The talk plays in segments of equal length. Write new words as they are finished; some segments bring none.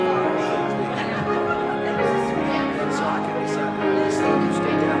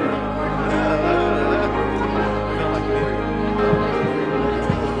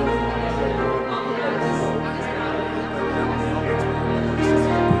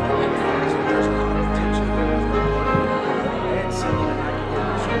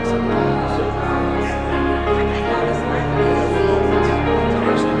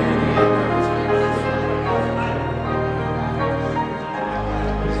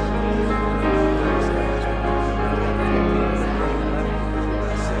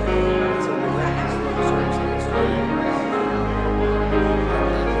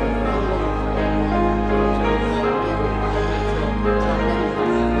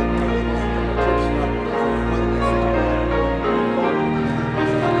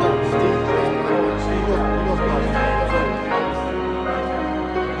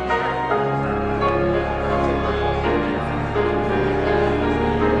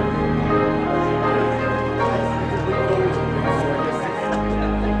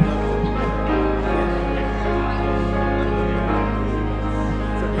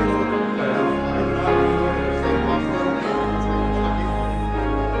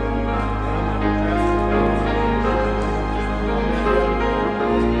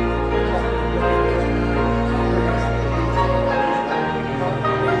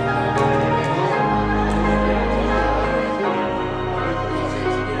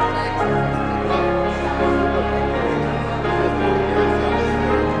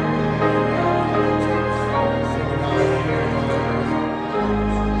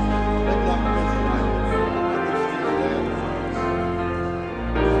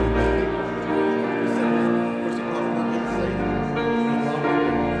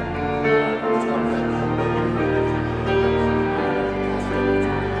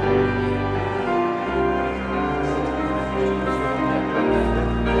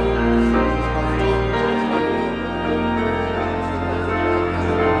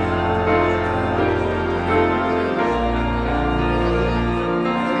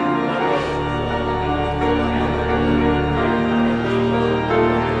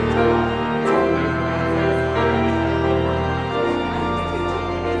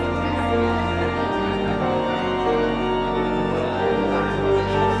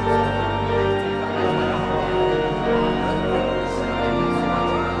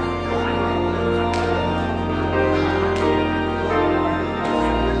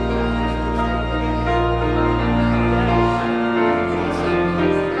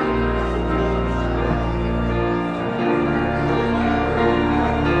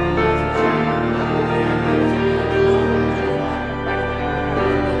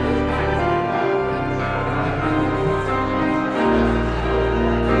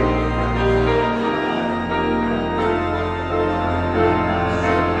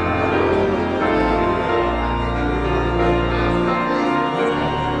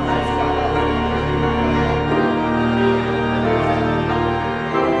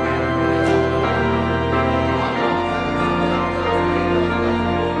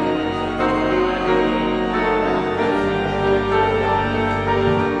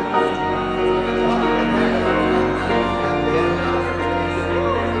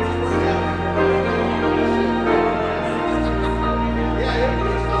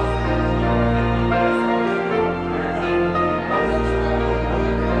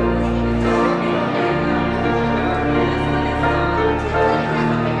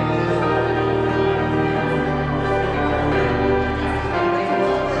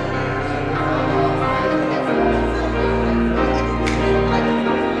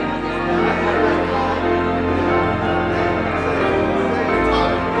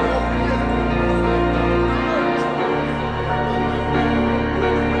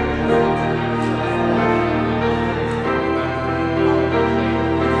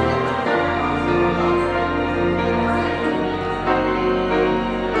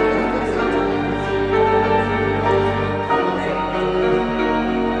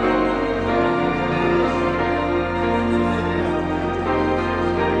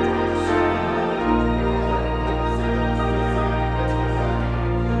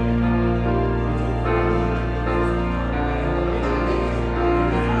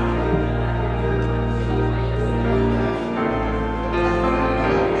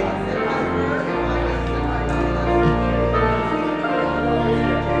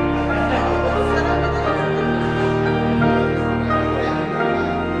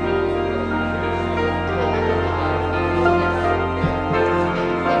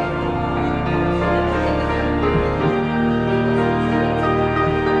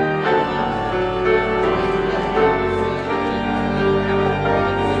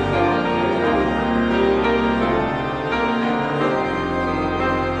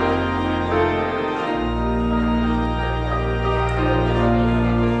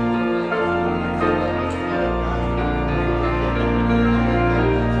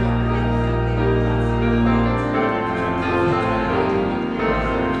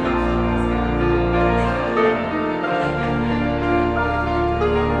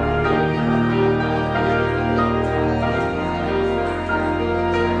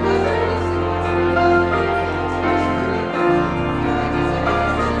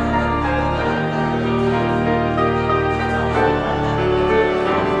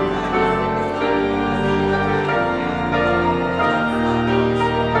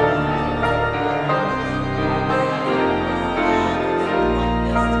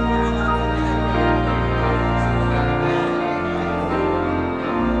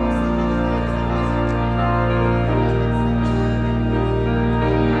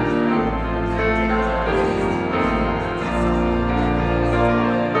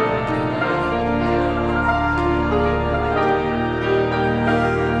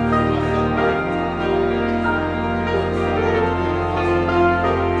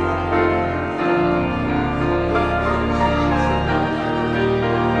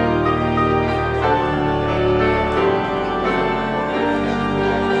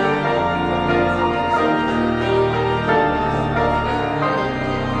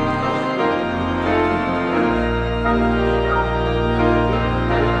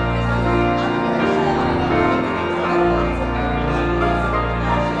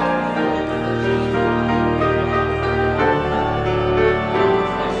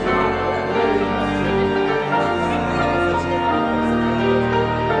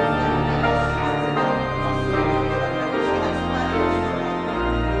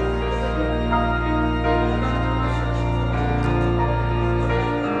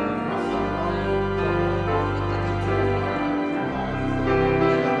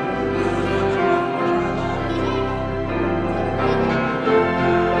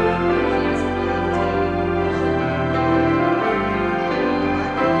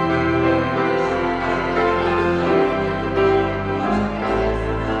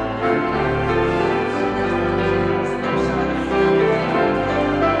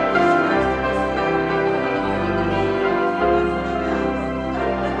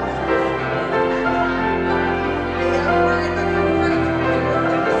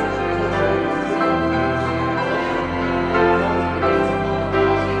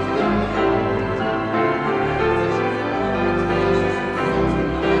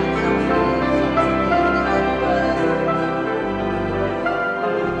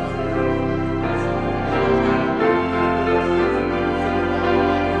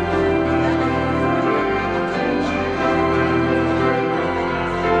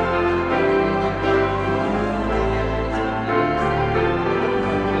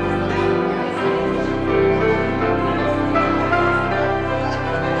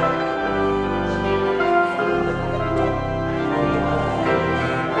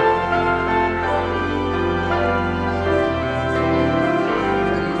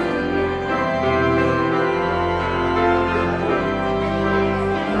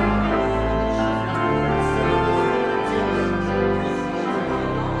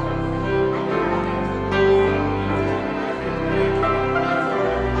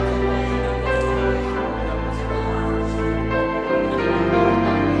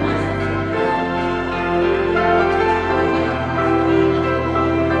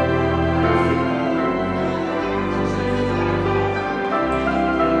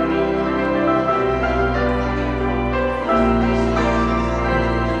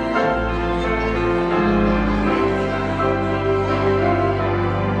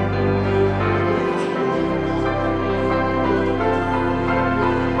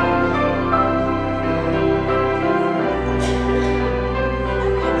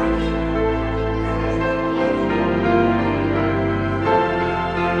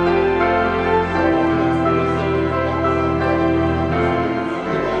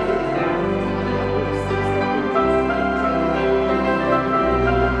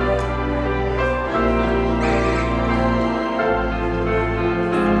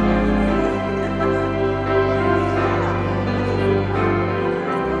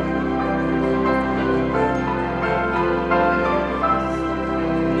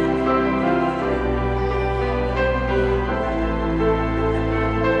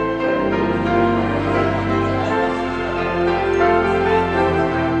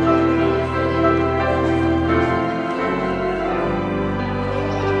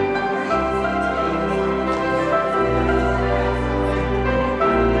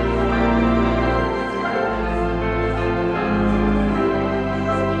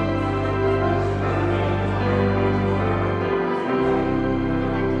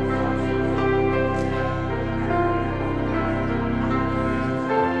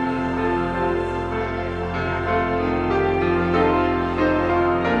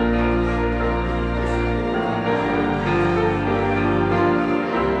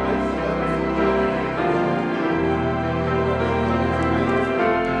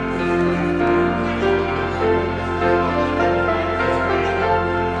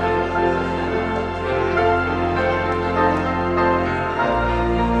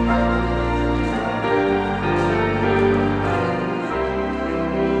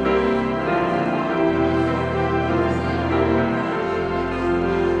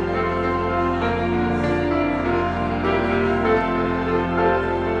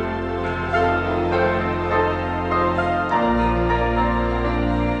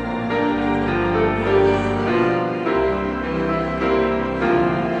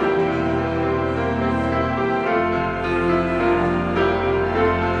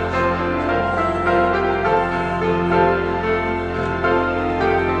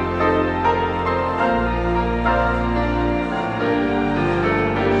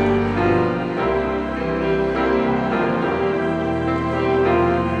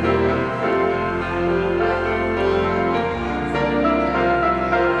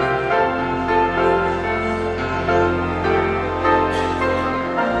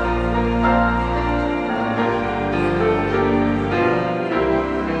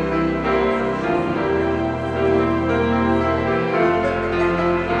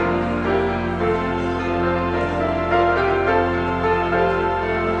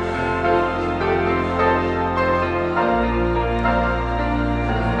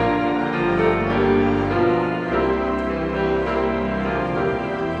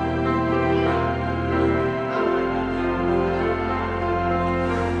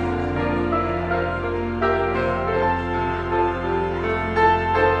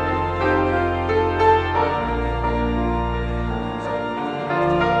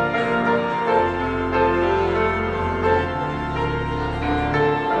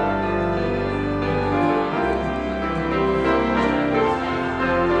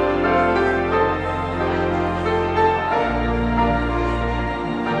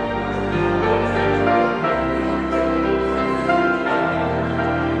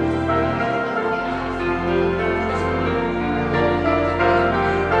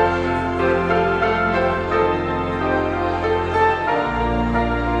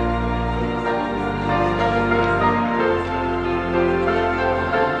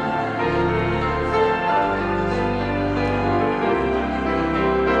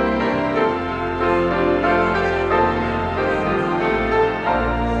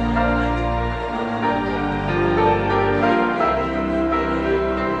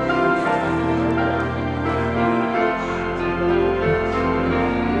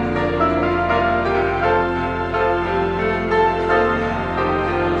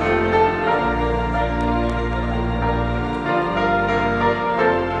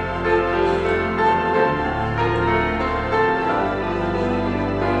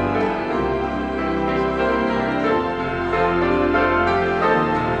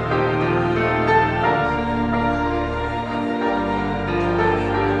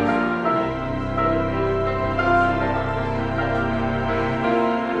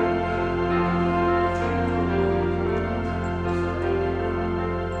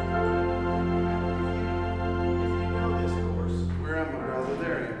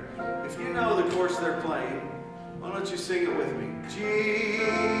sing it with me.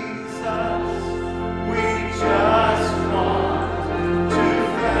 Jesus, we just want to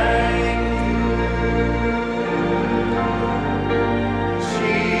thank you.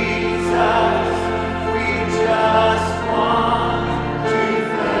 Jesus, we just want to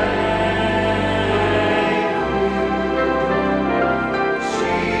thank you.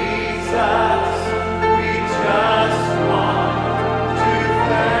 Jesus, we just want to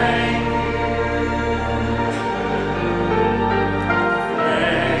thank you.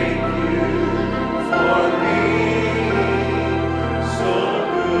 Thank you for being so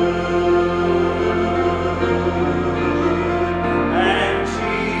good. And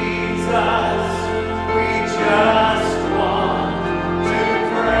Jesus, we just want to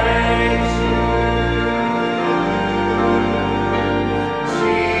praise you.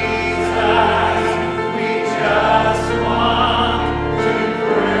 Jesus, we just want to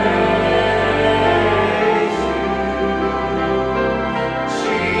praise you.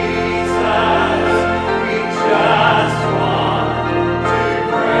 Jesus, we just want to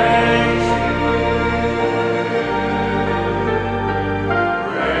praise you.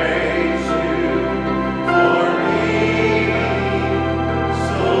 Praise you for being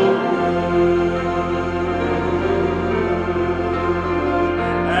so good.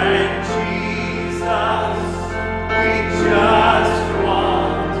 And Jesus, we just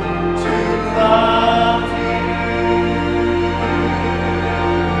want to love you.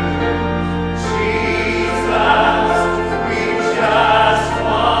 Jesus, we just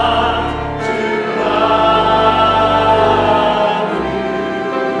want to love you.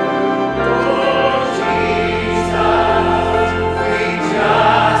 Oh, Jesus, we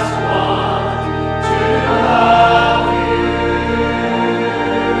just want to love you.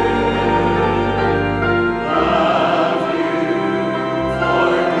 Love you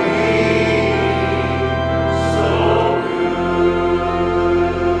for being so good.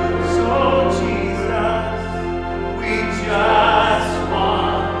 So, Jesus, we just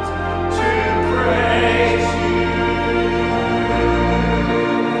want to praise you.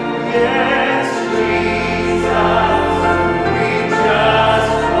 Yes, Jesus, we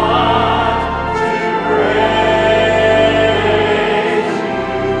just want to praise you.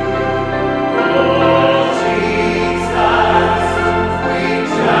 Oh, Jesus, we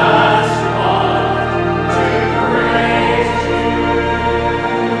just want to praise you.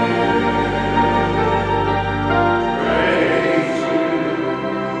 Praise you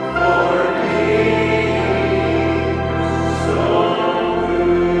for being so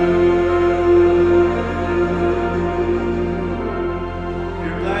good. If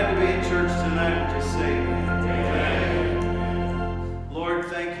you're glad to be in church tonight, just say amen. Lord,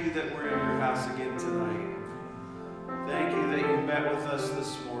 thank you that we're in your house again tonight. Thank you that you met with us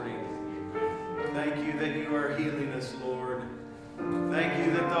this morning. Thank you that you are healing us, Lord. Thank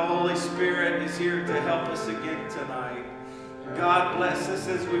you that the Holy Spirit is here to help us again tonight. God bless us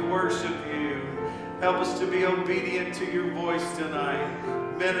as we worship you. Help us to be obedient to your voice tonight.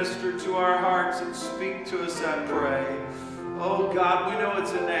 Minister to our hearts and speak to us, I pray. Oh God, we know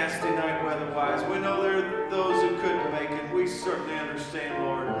it's a nasty night weather-wise. We know there are those who couldn't make it. We certainly understand,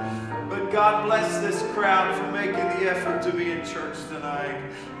 Lord. But God bless this crowd for making the effort to be in church tonight.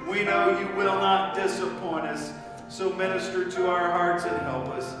 We know you will not disappoint us. So minister to our hearts and help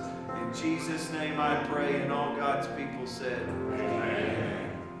us. In Jesus' name I pray, and all God's people said,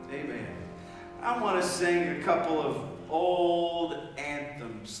 amen. Amen. I want to sing a couple of old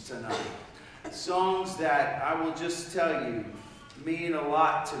anthems tonight. Songs that I will just tell you mean a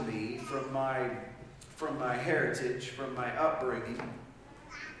lot to me from my heritage, from my upbringing.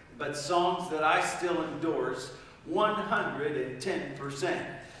 But songs that I still endorse 110%.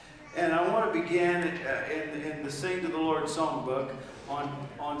 And I want to begin in the Sing to the Lord songbook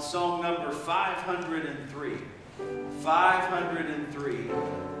on song number 503. 503.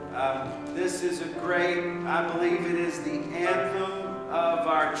 This is a great, I believe it is the anthem of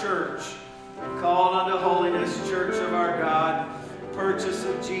our church. Called unto holiness, church of our God, purchase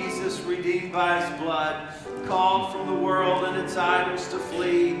of Jesus, redeemed by his blood, called from the world and its idols to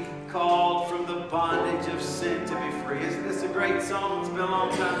flee, called from the bondage of sin to be free. Isn't this a great song? It's been a long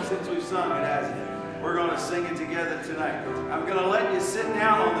time since we've sung it, hasn't it? We're going to sing it together tonight. I'm going to let you sit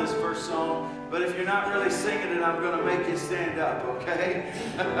down on this first song, but if you're not really singing it, I'm going to make you stand up, okay?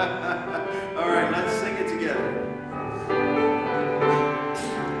 All right, let's sing it together.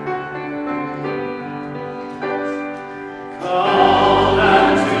 Called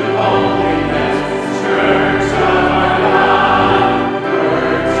unto holiness, church of our God,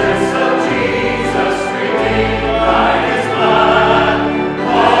 purchase of Jesus, redeemed by his blood,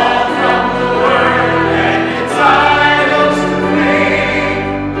 called from the world and its idols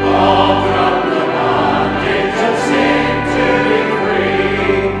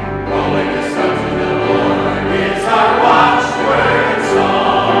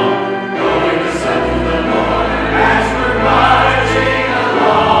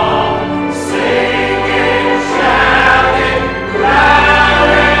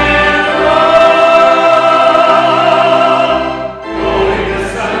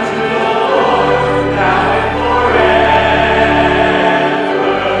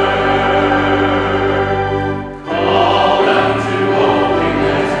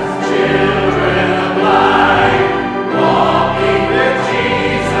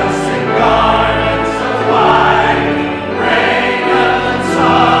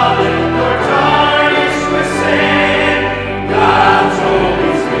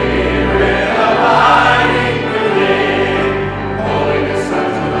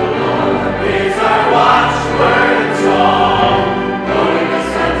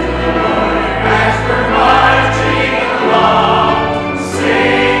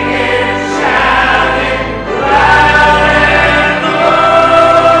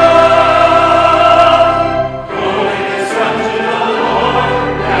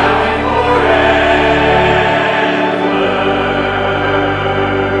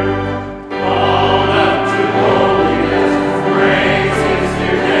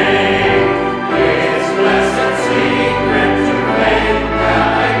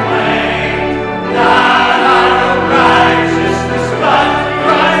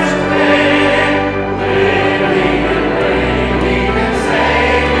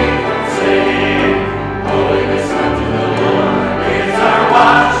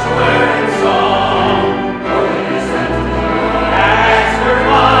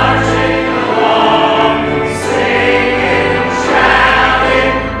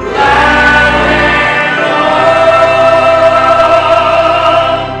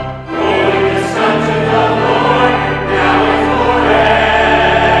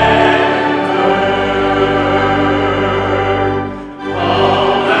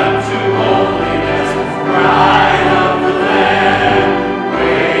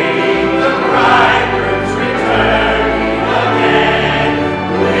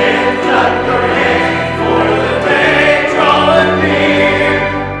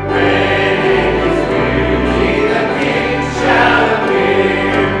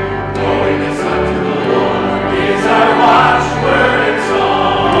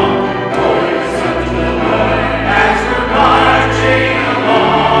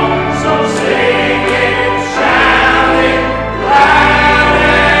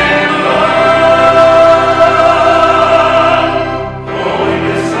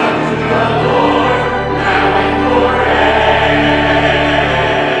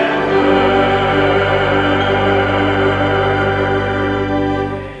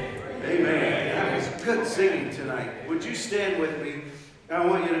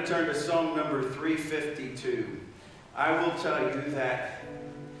to turn to song number 352. I will tell you that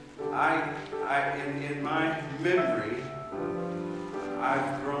in my memory,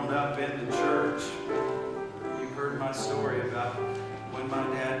 I've grown up in the church. You've heard my story about when my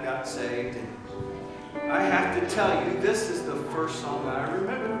dad got saved. And I have to tell you, this is the first song that I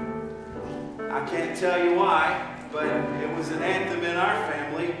remember. I can't tell you why, but it was an anthem in our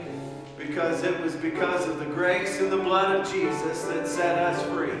family because it was because of the grace and the blood of Jesus that set us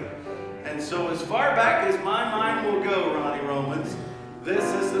free. And so as far back as my mind will go, Ronnie Romans, this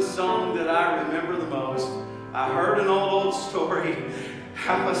is the song that I remember the most. I heard an old story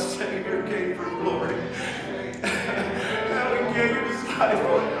how a Savior came from glory. How he gave his life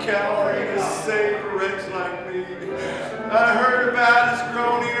on Calvary to save a wretch like me. I heard about his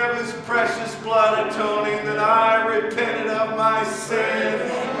groaning of his precious blood atoning, that I repented of my sin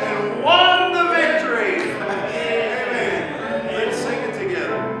and won the victory. Amen. Let's sing it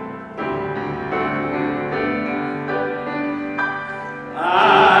together.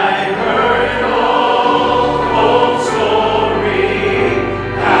 I heard an old story,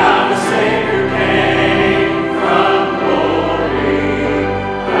 how the Savior came from glory,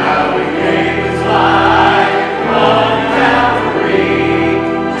 how he gave his life on Calvary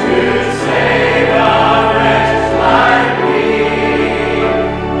to save a wretch like me.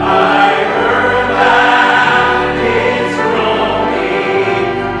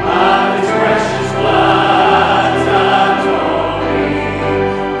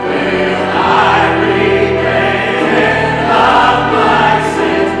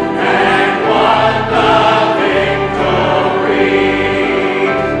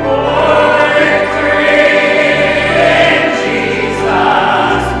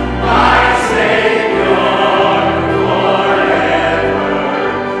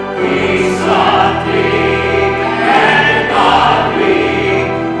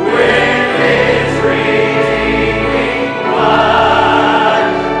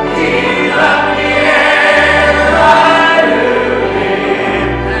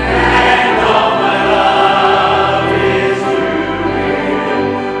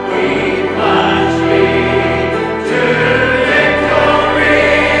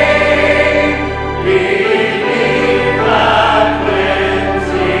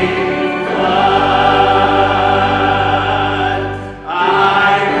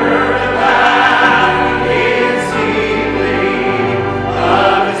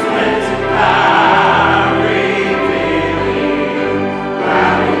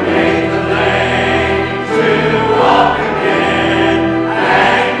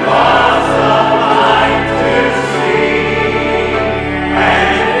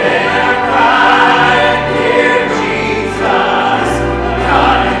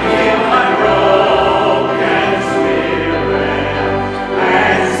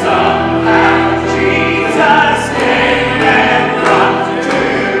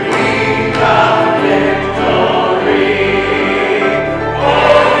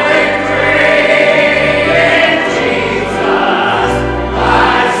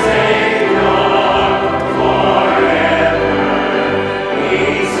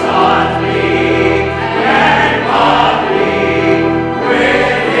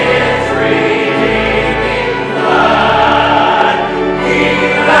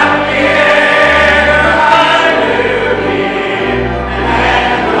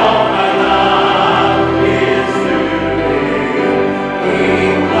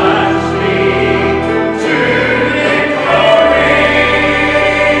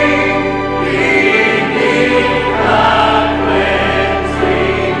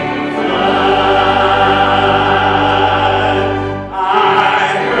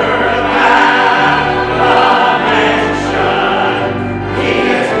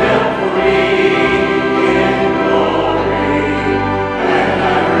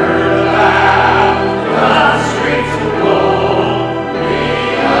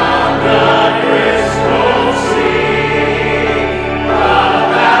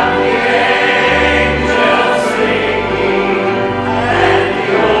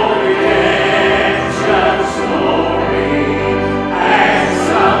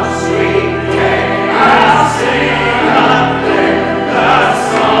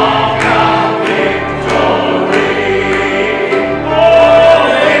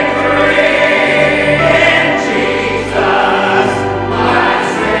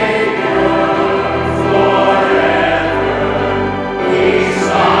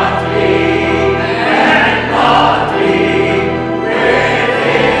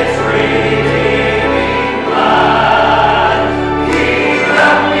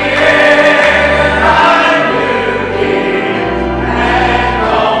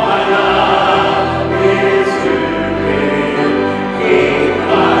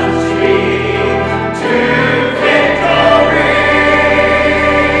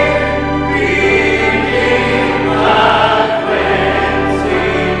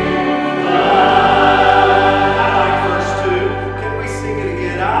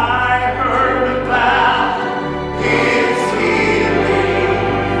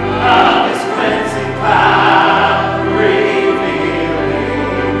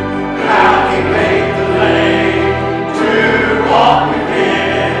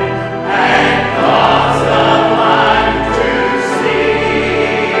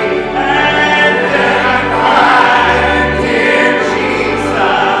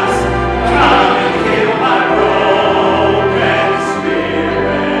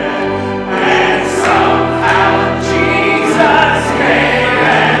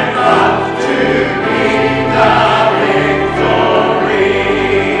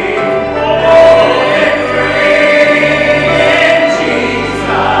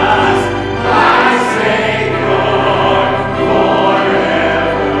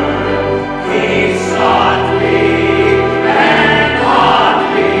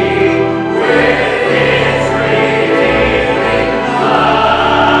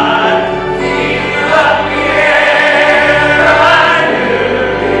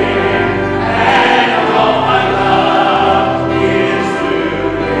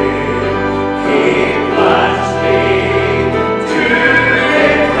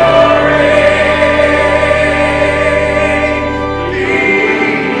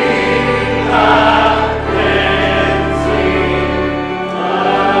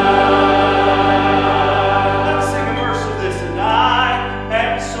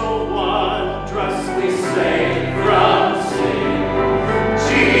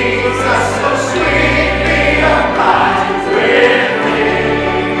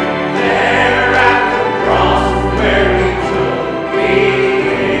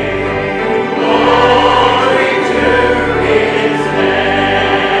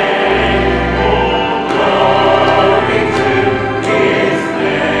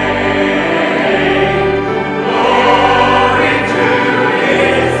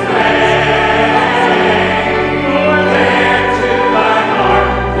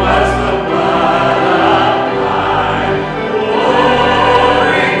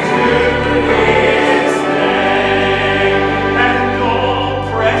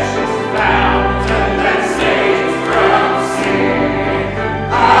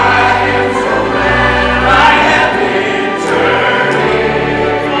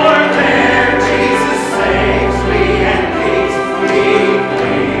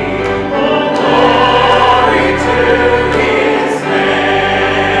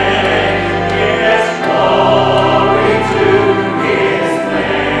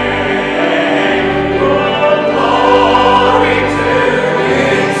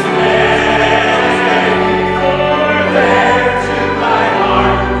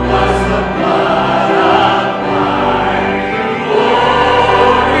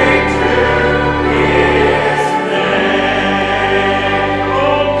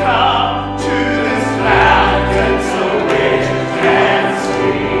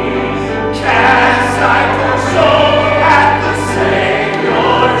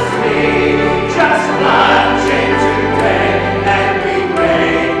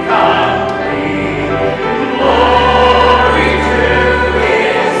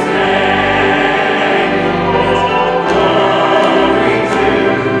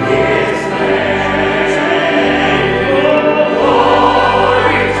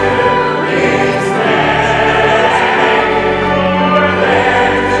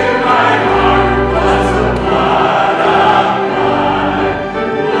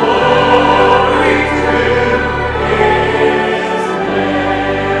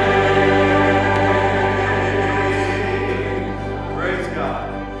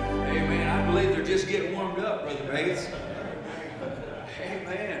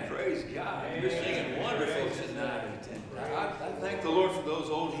 God. You're singing wonderful tonight. And I thank the Lord for those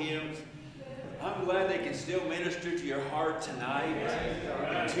old hymns. I'm glad they can still minister to your heart tonight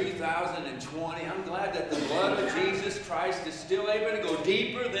in 2020. I'm glad that the blood of Jesus Christ is still able to go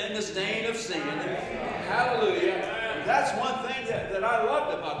deeper than the stain of sin. Hallelujah. That's one thing that I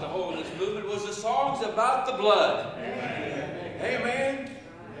loved about the holiness movement was the songs about the blood. Amen.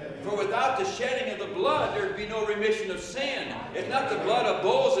 For without the shedding of the blood, there'd be no remission of sin. It's not the blood of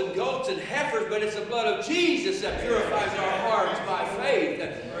bulls and goats and heifers, but it's the blood of Jesus that purifies our hearts by faith.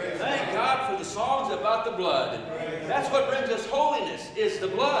 Thank God for the songs about the blood. That's what brings us holiness, is the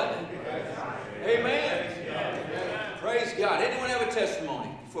blood. Amen. Praise God. Anyone have a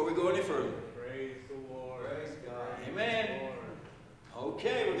testimony before we go any further? Praise the Lord. Praise God. Amen.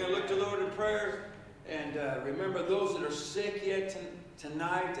 Okay, we're going to look to the Lord in prayer. And remember those that are sick yet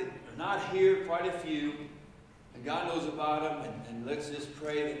tonight, that are not here, quite a few. And God knows about them. And let's just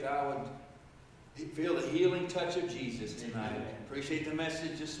pray that thou would feel the healing touch of Jesus tonight. Appreciate the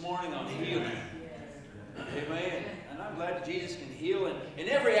message this morning on healing. Amen. And I'm glad that Jesus can heal in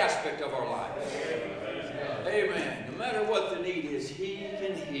every aspect of our lives. Amen. No matter what the need is, He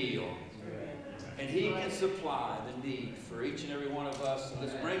can heal. And He can supply the need for each and every one of us. So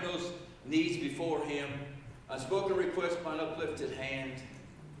let's bring those needs before Him. Unspoken request by an uplifted hand.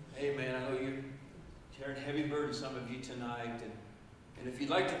 Amen. I know you're carrying heavy burden, some of you tonight. And if you'd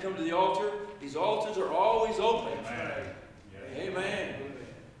like to come to the altar, these altars are always open. Amen.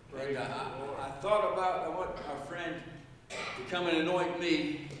 And I thought about, I want our friend to come and anoint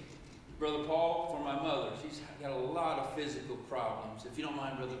me, Brother Paul, for my mother. She's got a lot of physical problems. If you don't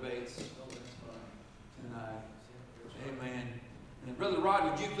mind, Brother Bates, tonight. Amen. And Brother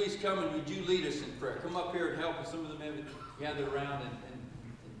Rod, would you please come and would you lead us in prayer? Come up here and help us. Some of them have gathered around and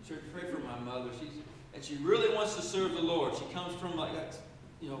church. Pray for my mother. She really wants to serve the Lord. She comes from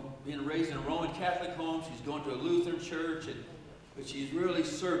being raised in a Roman Catholic home. She's going to a Lutheran church, but she's really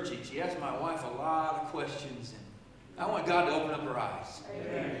searching. She asked my wife a lot of questions, and I want God to open up her eyes.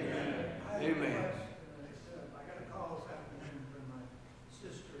 Amen. Amen. I got a call this afternoon from my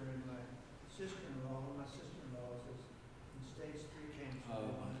sister and my sister-in-law. My sister-in-law is in stage 3 cancer.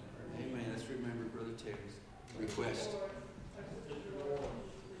 Amen. Let's remember Brother Terry's request.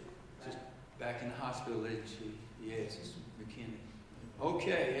 Just back in the hospital, isn't she? Yes, it's McKinney.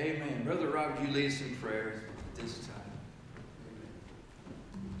 Okay, amen. Brother Rob, would you lead us in prayer at this time?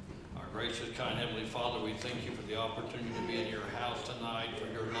 Our gracious, kind Heavenly Father, we thank you for the opportunity to be in your house tonight, for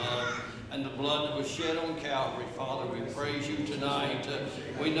your love and the blood that was shed on Calvary. Father, we praise you tonight.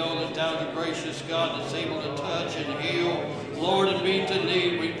 We know that thou, the gracious God, that's able to touch and heal, Lord, and meet the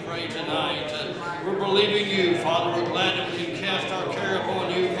need. We pray tonight. We're believing you, Father. We're glad that we can cast our care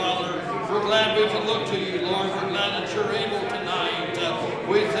upon you, Father. We're glad we can look to you, Lord. We're glad that you're able tonight.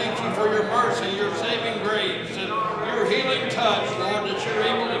 We thank you for your mercy, your saving grace, your healing touch, Lord, that you're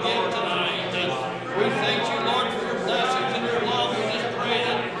able to give tonight. We thank you, Lord, for your blessings and your love. We just pray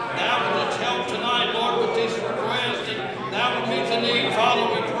that thou would just help tonight, Lord, with this request, and thou would meet the need. Father,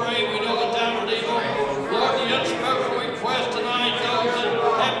 we pray. We know that thou art able. Lord, the unspoken request tonight, those that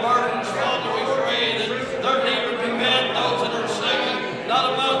have burdens, Father, we pray that their need would be met. Those that are sick and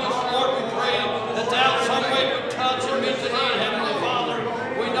not among us, Lord, we pray that thou some way would touch and meet the need, Heavenly Father.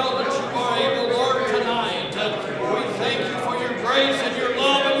 We know that you are able, Lord, tonight. We thank you for your grace and your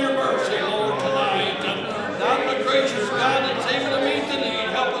love and your mercy, Lord, tonight. Thou the gracious God that's able to meet the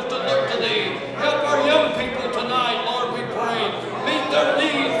need. Help us to look to thee. Help our young people tonight, Lord, we pray. Meet their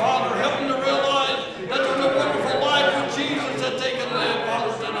need, Father. Help them to realize that there's a wonderful life with Jesus that they can live,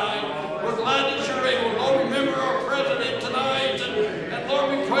 Father, tonight. We're glad that you're able. Lord, remember our president tonight. And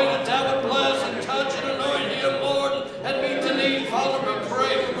Lord, we pray that thou would bless and touch and anoint him, Lord, and meet the need. Father, we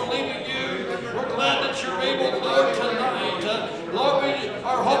pray. We believe in you. We're glad that you're able, Lord, tonight. Lord, we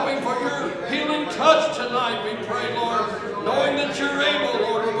are hoping for your healing touch tonight, we pray, Lord, knowing that you're able,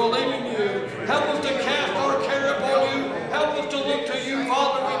 Lord, we believe in you. Help us to cast our care upon you. Help us to look to you,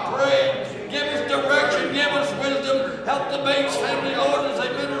 Father, we pray. Give us direction, give us wisdom. Help the Bates family, Lord, as they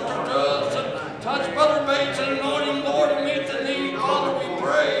minister to us. And touch Brother Bates and anoint him, Lord, and meet the need. Father, we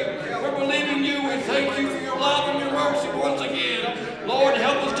pray. We're believing you. We thank you for your love and your mercy once again. Lord,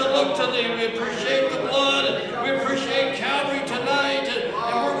 help us to look to thee. We appreciate the blood. We appreciate Calvary tonight. And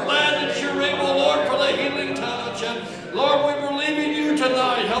we're glad that you're able, Lord, for the healing touch. And Lord, we believe in you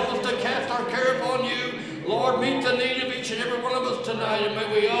tonight. Help us to cast our care upon you. Lord, meet the need of each and every one of us tonight. And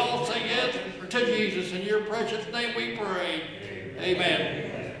may we all say yes to Jesus. In your precious name we pray. Amen.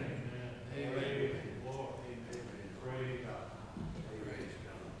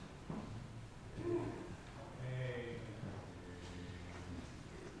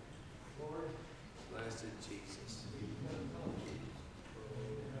 blessed Jesus.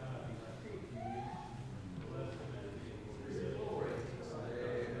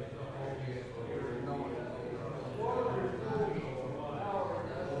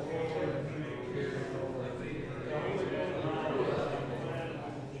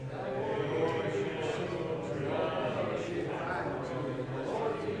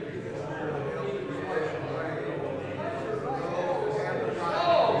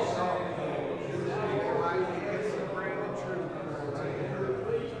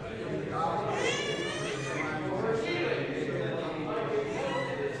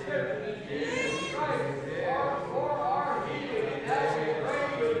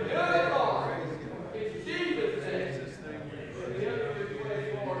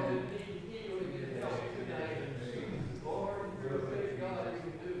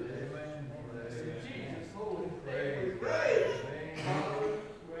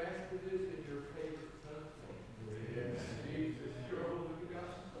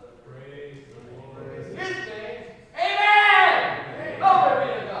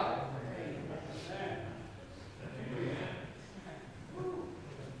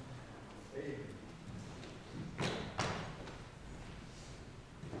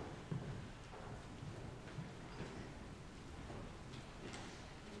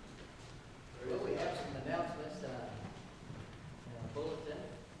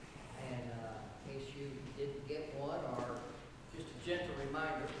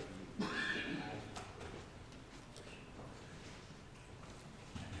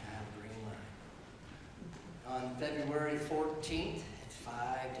 February 14th at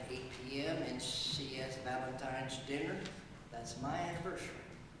 5 to 8 p.m. NCS Valentine's Dinner. That's my anniversary.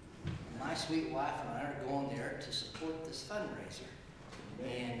 My sweet wife and I are going there to support this fundraiser.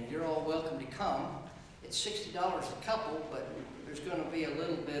 And you're all welcome to come. It's $60 a couple, but there's going to be a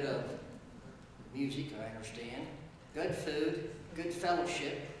little bit of music, I understand. Good food, good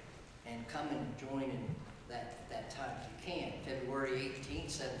fellowship, and come and join in that time if you can. February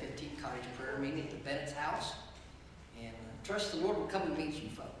 18th, 7:15 Cottage Prayer Meeting at the Bennett's house. And trust the Lord will come and meet you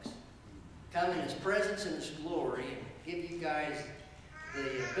folks. Come in His presence and His glory and give you guys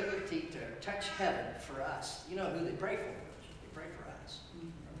the ability to touch heaven for us. You know who they pray for? They pray for us.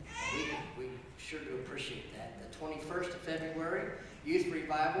 We sure do appreciate that. The 21st of February, Youth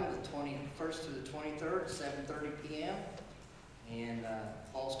Revival, the 21st through the 23rd, 7:30 p.m. And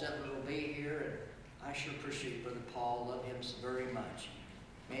Paul Stetler will be here, and I sure appreciate Brother Paul. Love him so very much.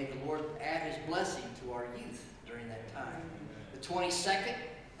 May the Lord add His blessing to our youth during that time. The 22nd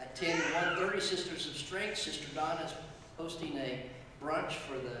at 10 to 1:30, Sisters of Strength. Sister Donna's hosting a brunch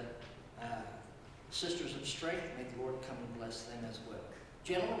for the Sisters of Strength. May the Lord come and bless them as well.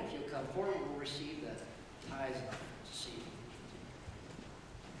 Gentlemen, if you'll come forward, we'll receive the tithes and offerings this evening.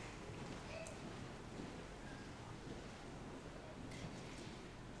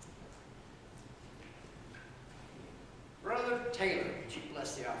 Brother Taylor, would you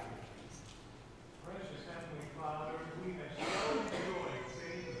bless the offering? Precious Heavenly Father, we have so enjoyed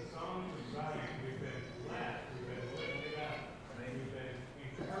singing the songs of Zion. We've been blessed, we've been lifted up, we've been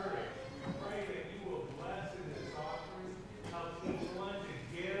encouraged. We pray that you will bless in this offering, help each one to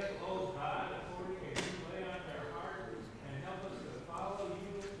give, oh God, according as you lay on their heart, and help us to follow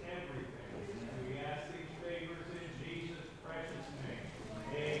you in everything. And we ask these favors in Jesus' precious name.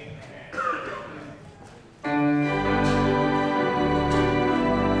 Amen.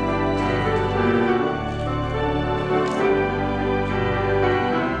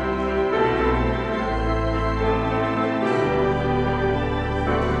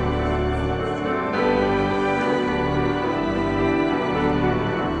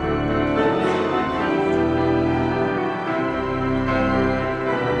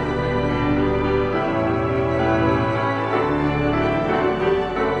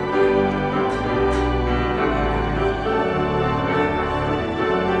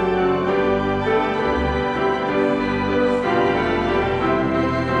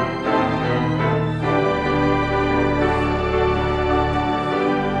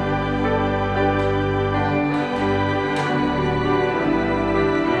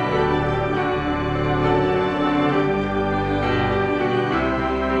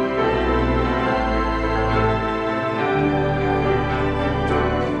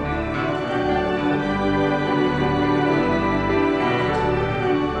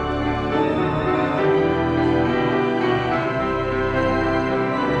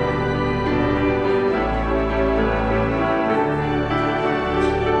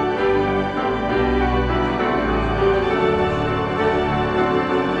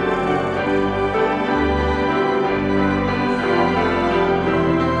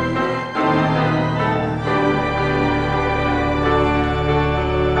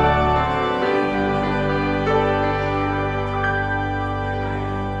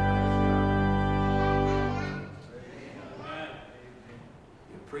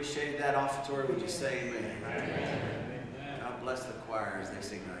 Appreciate that offertory. Would you say amen? God bless the choir as they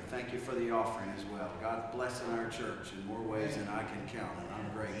sing tonight. Thank you for the offering as well. God's blessing our church in more ways than I can count, and I'm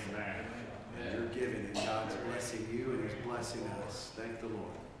grateful. You're giving, and God's blessing you, and He's blessing us. Thank the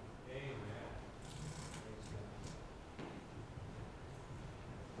Lord.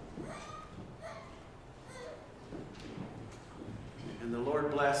 And the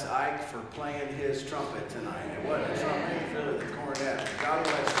Lord bless Ike for playing his trumpet tonight. It wasn't a trumpet, it was really the cornet. God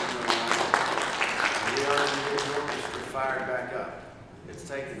bless you, brother. We are going to get the orchestra fired back up. It's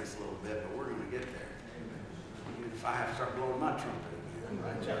taking us a little bit, but we're going to get there. Even if I have to start blowing my trumpet again,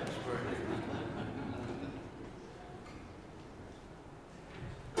 right, Judge?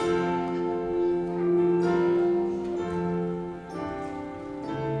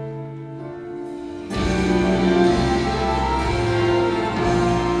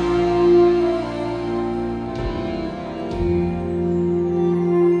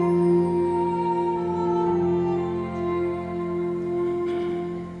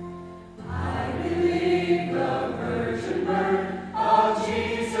 I believe the virgin birth of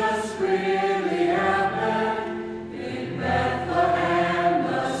Jesus really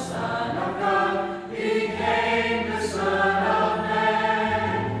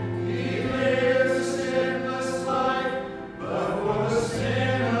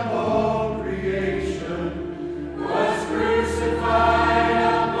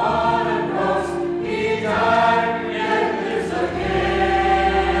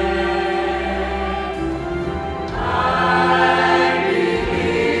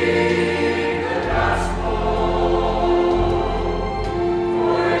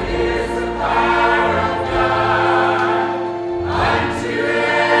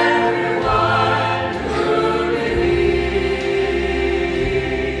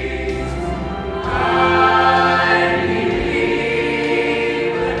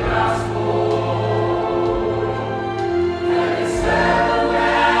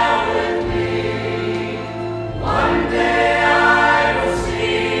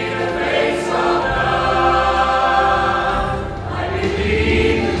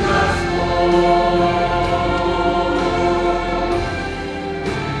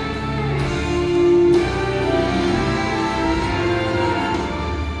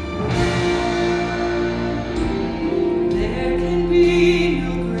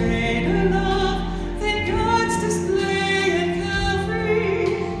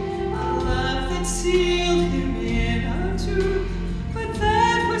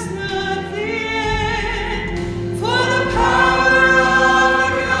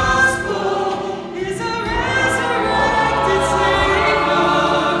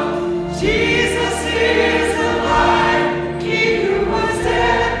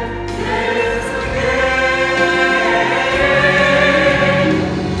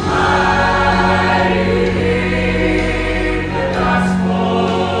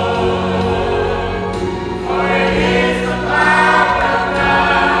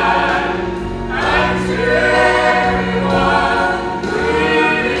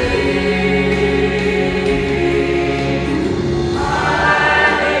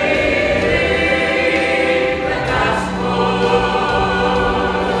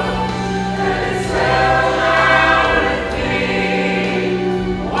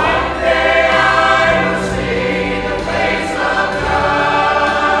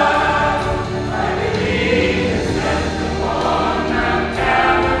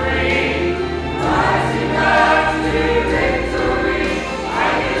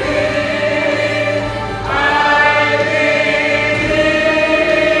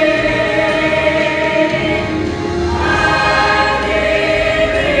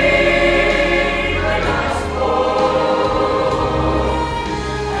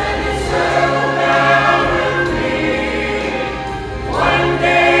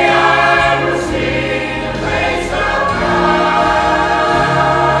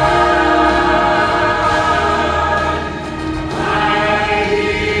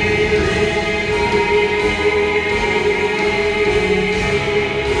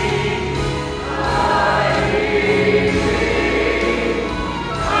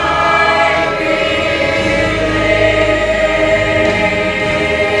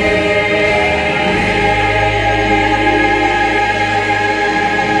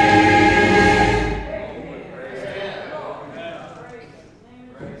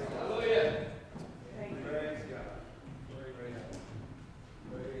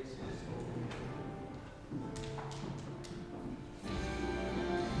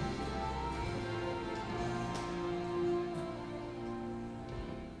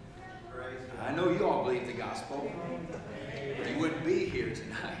here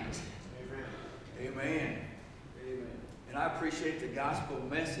tonight. Amen. Amen. And I appreciate the gospel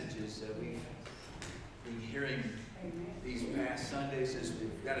messages that we've been hearing these past Sundays as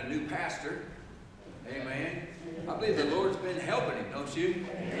we've got a new pastor. Amen. I believe the Lord's been helping him, don't you?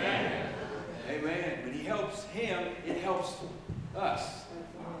 Amen. Amen. When he helps him, it helps us.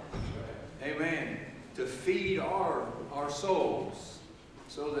 Amen. To feed our souls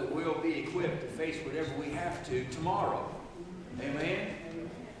so that we'll be equipped to face whatever we have to tomorrow. Amen.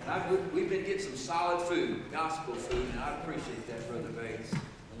 And we've been getting some solid food, gospel food, and I appreciate that, Brother Bates,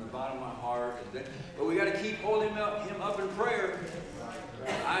 from the bottom of my heart. But we got to keep holding him up in prayer.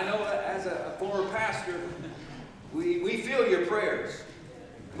 I know that as a former pastor, we feel your prayers.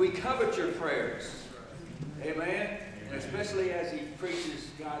 We covet your prayers. Amen. And especially as he preaches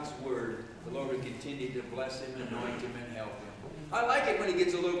God's word, the Lord will continue to bless him, anoint him, and help him. I like it when he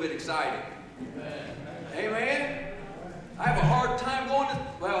gets a little bit excited. Amen. I have a hard time going to,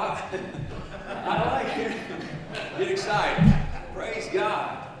 I like it. Get excited. Praise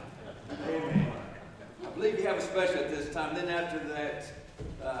God. Amen. I believe you have a special at this time. Then after that,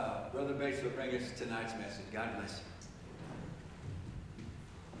 Brother Bates will bring us tonight's message. God bless you.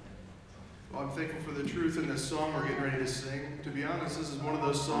 Well, I'm thankful for the truth in this song we're getting ready to sing. To be honest, this is one of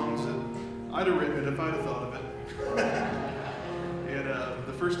those songs that I'd have written it if I'd have thought of it. And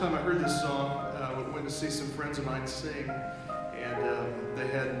the first time I heard this song, I went to see some friends of mine sing, and they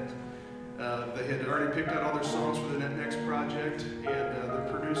had already picked out all their songs for the next project, and their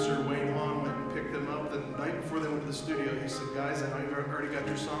producer, Wayne Hahn, went and picked them up. The night before they went to the studio, he said, "Guys, I know you've already got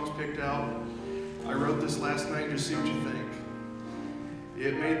your songs picked out. I wrote this last night, just see what you think."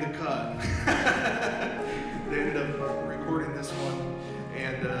 It made the cut. They ended up recording this one,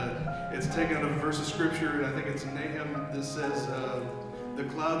 and it's taken out of a verse of scripture, and I think it's in Nahum that says, "The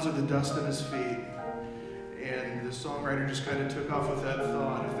clouds are the dust of his feet." And the songwriter just kind of took off with that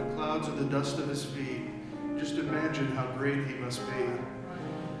thought. If the clouds are the dust of his feet, just imagine how great he must be.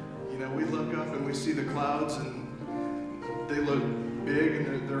 You know, we look up and we see the clouds, and they look big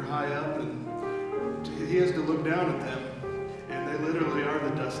and they're high up, and he has to look down at them. And they literally are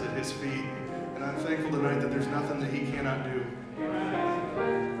the dust at his feet. And I'm thankful tonight that there's nothing that he cannot do.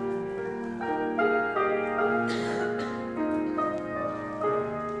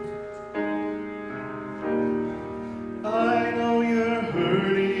 I know you're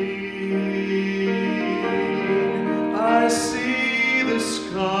hurting. I see the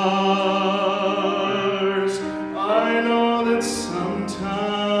scars. I know that sometimes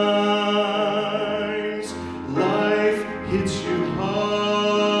life hits you hard.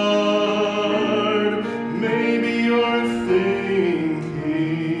 Maybe you're thinking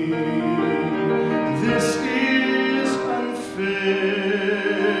this is unfair.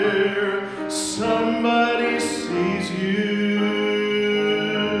 Somebody sees you.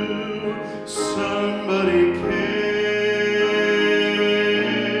 Somebody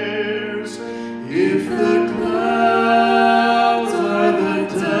cares. If the clouds are the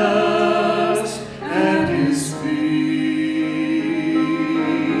dust at his feet,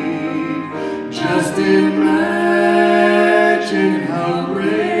 just imagine how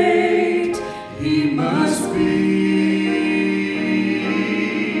great he must be.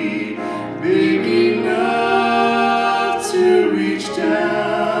 Big enough to reach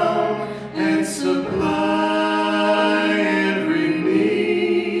down and supply every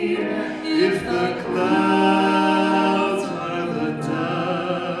need. If the clouds are the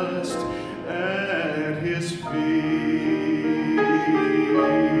dust at his feet.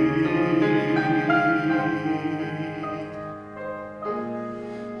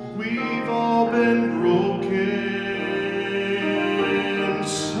 We've all been broken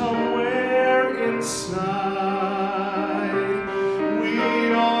somewhere inside. We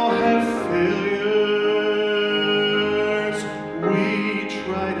all have failures we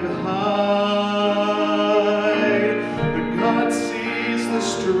try to hide. But God sees the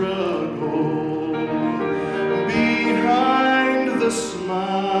struggle behind the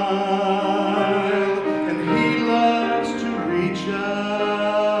smile, and he loves to reach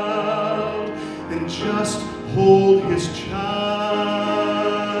out and just hold his child.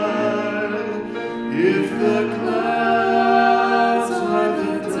 If the clouds are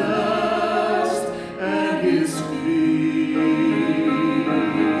the dust at his feet,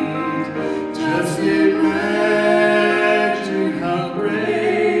 just imagine how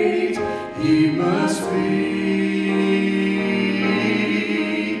great he must be.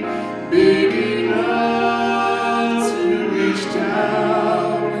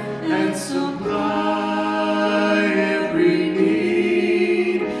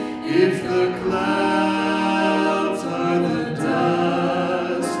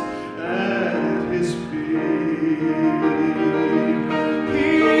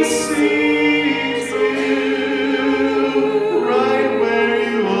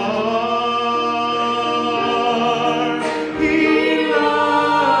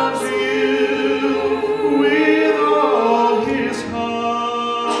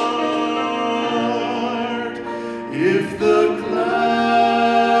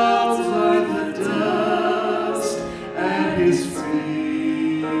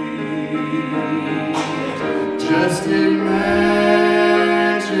 Just imagine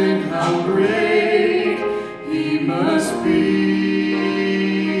how great He must be,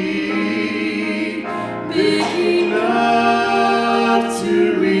 big enough to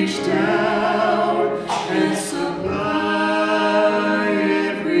reach down and supply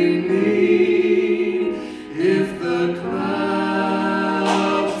every need. If the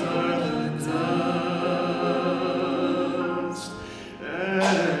clouds are the dust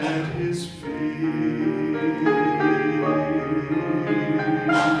at His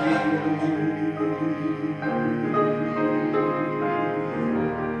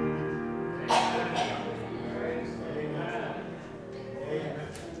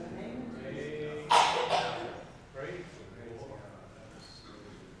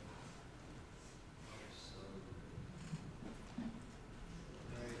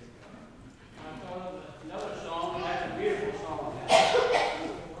Another song, that's a beautiful song.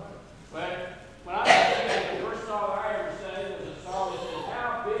 But when I was singing, the first song I ever sang was a song that says, "How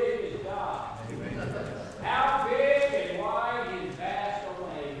big is God? How big and wide His vast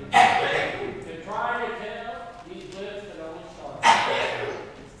domain. To try to tell these lips that only start.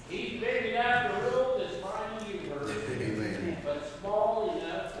 He's big enough to rule this mighty universe, Amen. but small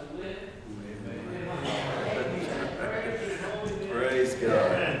enough to live." Praise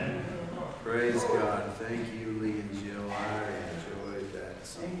God. Praise God. Thank you, Lee and Jill. I enjoyed that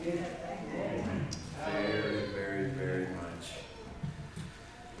song. Very, very, very much.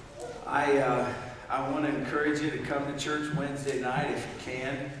 I want to encourage you to come to church Wednesday night if you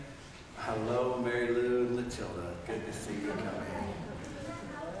can. Hello, Mary Lou and Matilda. Good to see you come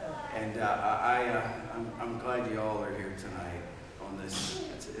in. And I'm glad you all are here tonight on this.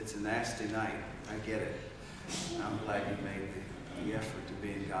 It's a nasty night. I get it. I'm glad you made the effort to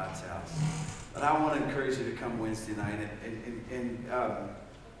be in God's house. But I want to encourage you to come Wednesday night. And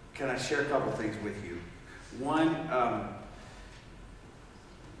can I share a couple things with you? One,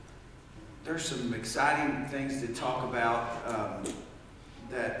 there's some exciting things to talk about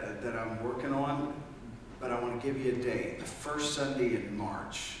that I'm working on, but I want to give you a date. The first Sunday in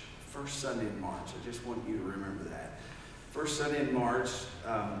March. First Sunday in March. I just want you to remember that. First Sunday in March,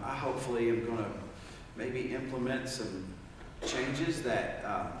 I hopefully am going to maybe implement some changes that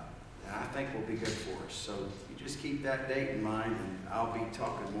I think will be good for us. So you just keep that date in mind, and I'll be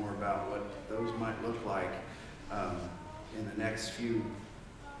talking more about what those might look like in the next few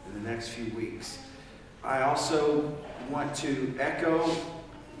weeks. I also want to echo.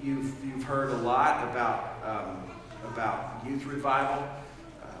 You've heard a lot about youth revival.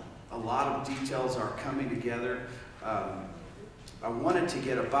 A lot of details are coming together. I wanted to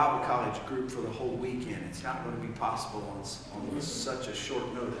get a Bible college group for the whole weekend. It's not going to be possible on such a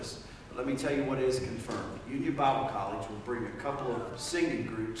short notice. But let me tell you what is confirmed. Union Bible College will bring a couple of singing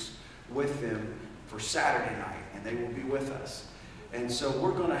groups with them for Saturday night, and they will be with us. And so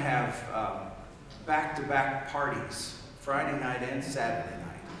we're going to have back-to-back parties, Friday night and Saturday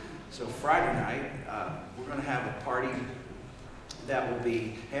night. So Friday night, we're going to have a party that will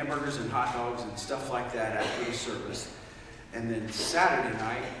be hamburgers and hot dogs and stuff like that after the service. And then Saturday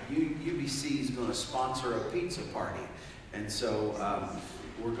night, UBC is going to sponsor a pizza party. And so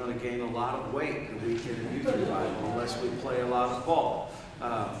we're going to gain a lot of weight the weekend of Youth Revival unless we play a lot of ball.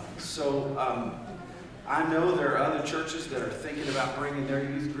 I know there are other churches that are thinking about bringing their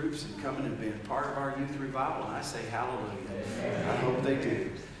youth groups and coming and being part of our Youth Revival. And I say hallelujah. I hope they do.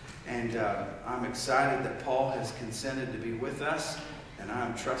 And I'm excited that Paul has consented to be with us. And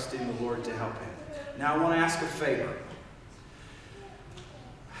I'm trusting the Lord to help him. Now I want to ask a favor.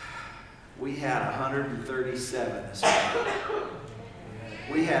 We had 137 this morning.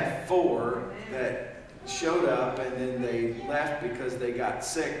 We had 4 that showed up and then they left because they got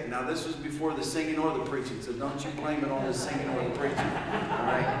sick. Now this was before the singing or the preaching, so don't you blame it on the singing or the preaching. All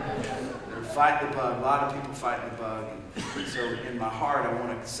right? They're fighting the bug. A lot of people fighting the bug. And so in my heart, I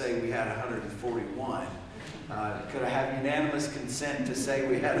want to say we had 141. Could I have unanimous consent to say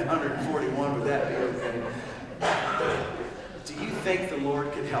we had 141? Would that be okay? Do you think the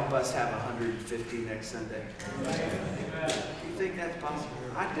Lord could help us have 150 next Sunday? Do you think that's possible?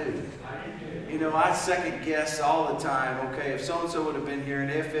 I do. You know, I second guess all the time. Okay, if so-and-so would have been here,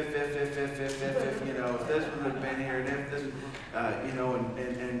 and if, you know, if this one would have been here, and if this, you know,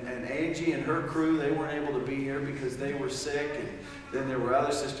 and Angie and her crew, they weren't able to be here because they were sick, and then there were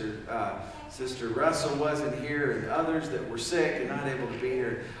other Sister Russell wasn't here, and others that were sick and not able to be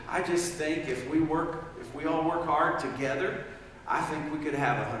here. I just think if we all work hard together, I think we could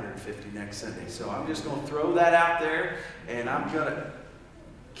have 150 next Sunday. So I'm just going to throw that out there, and I'm going to,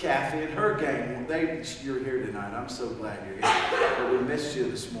 Kathy and her gang, you're here tonight. I'm so glad you're here. But we missed you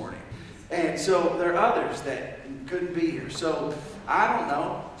this morning. And so there are others that couldn't be here. So I don't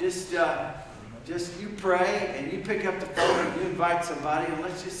know. Just you pray and you pick up the phone and you invite somebody and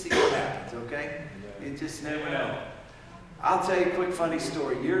let's just see what happens, okay? You just never know. I'll tell you a quick funny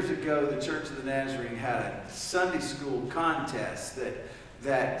story. Years ago, the Church of the Nazarene had a Sunday school contest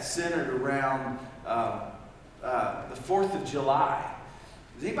that centered around the 4th of July.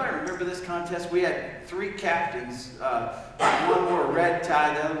 Does anybody remember this contest? We had 3 captains. One wore a red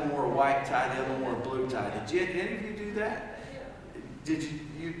tie, the other one wore a white tie, the other one wore a blue tie. Did any of you do that? Did you?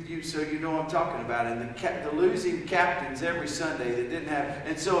 So you know what I'm talking about. And the losing captains every Sunday that didn't have.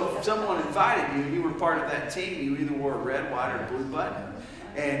 And so if someone invited you and you were part of that team, you either wore a red, white, or blue button.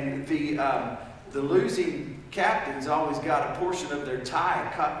 And the losing captains always got a portion of their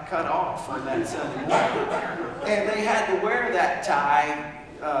tie cut off on that Sunday morning. And they had to wear that tie.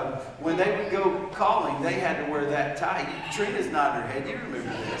 When they would go calling, they had to wear that tie. Trina's nodding her head. You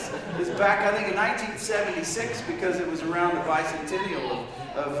remember this. It was back, I think, in 1976 because it was around the bicentennial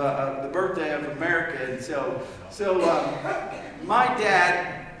of the birthday of America. And so my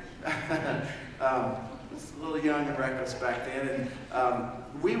dad was a little young and reckless back then. And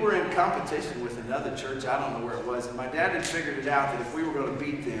we were in competition with another church. I don't know where it was. And my dad had figured it out that if we were going to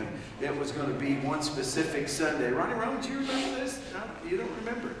beat them, it was going to be one specific Sunday. Ronnie Rowan, do you remember this? No, you don't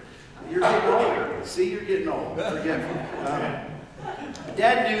remember. You're getting older. See, you're getting old. Forget me.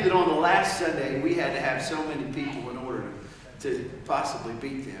 Dad knew that on the last Sunday, we had to have so many people in order to possibly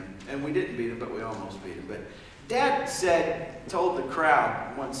beat them. And we didn't beat them, but we almost beat them. But Dad told the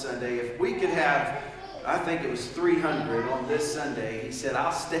crowd one Sunday, if we could have, I think it was 300 on this Sunday, he said,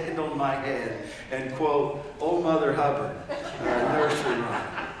 I'll stand on my head and quote, Old Mother Hubbard, nursery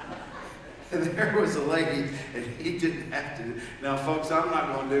rhyme. And there was a lady, and he didn't have to. Now, folks, I'm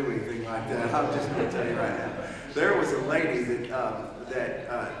not going to do anything like that. I'm just going to tell you right now. There was a lady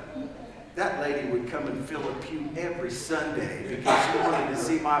that lady would come and fill a pew every Sunday because she wanted to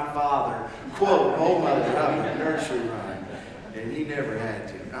see my father quote Old Mother Hubbard, nursery rhyme. And he never had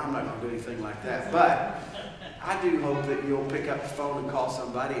to. I'm not going to do anything like that. But I do hope that you'll pick up the phone and call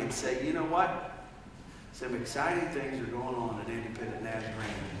somebody and say, you know what? Some exciting things are going on at Independent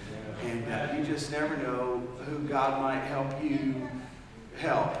Nazarene. And you just never know who God might help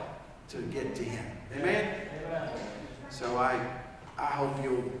to get to Him. Amen? So I hope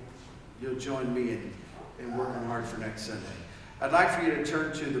you'll join me in working hard for next Sunday. I'd like for you to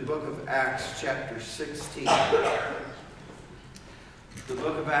turn to the book of Acts chapter 16. The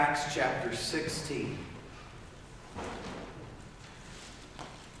book of Acts chapter 16.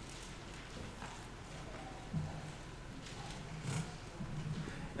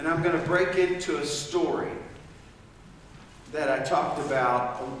 And I'm going to break into a story that I talked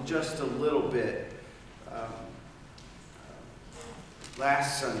about just a little bit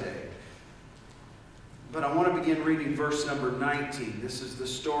last Sunday. But I want to begin reading verse number 19. This is the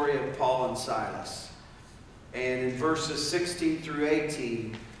story of Paul and Silas. And in verses 16 through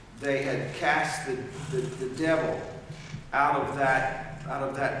 18, they had cast the devil out of that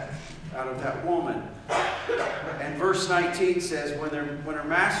woman. And verse 19 says, when her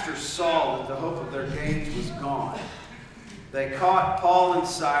masters saw that the hope of their gains was gone, they caught Paul and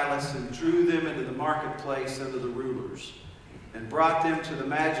Silas and drew them into the marketplace under the rulers, and brought them to the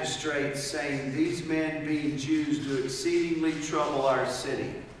magistrates, saying, these men, being Jews, do exceedingly trouble our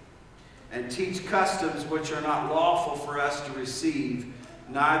city, and teach customs which are not lawful for us to receive,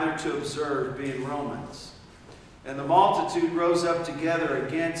 neither to observe, being Romans. And the multitude rose up together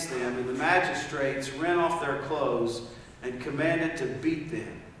against them, and the magistrates rent off their clothes and commanded to beat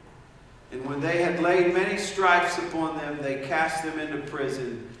them. And when they had laid many stripes upon them, they cast them into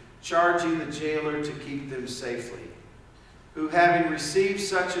prison, charging the jailer to keep them safely, who, having received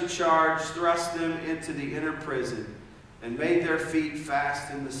such a charge, thrust them into the inner prison and made their feet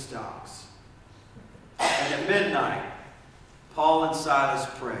fast in the stocks. And at midnight, Paul and Silas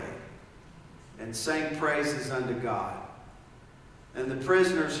prayed and sang praises unto God. And the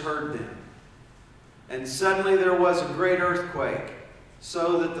prisoners heard them. And suddenly there was a great earthquake,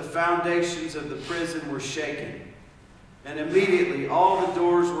 so that the foundations of the prison were shaken. And immediately all the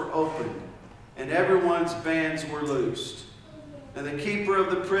doors were opened, and everyone's bands were loosed. And the keeper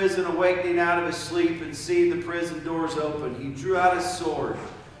of the prison, awakening out of his sleep and seeing the prison doors open, he drew out his sword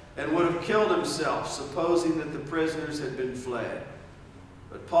and would have killed himself, supposing that the prisoners had been fled.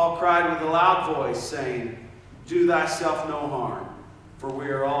 But Paul cried with a loud voice, saying, do thyself no harm, for we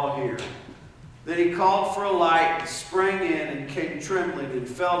are all here. Then he called for a light and sprang in and came trembling and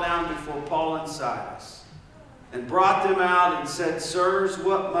fell down before Paul and Silas, and brought them out and said, sirs,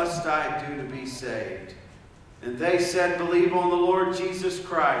 what must I do to be saved? And they said, believe on the Lord Jesus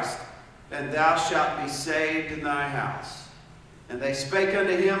Christ, and thou shalt be saved in thy house. And they spake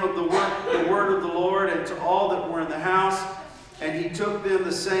unto him of the word of the Lord, and to all that were in the house. And he took them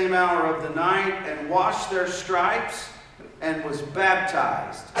the same hour of the night, and washed their stripes, and was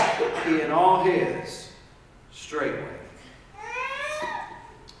baptized, he and all his, straightway.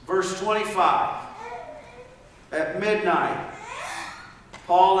 Verse 25. At midnight,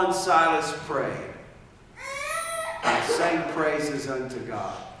 Paul and Silas prayed, and sang praises unto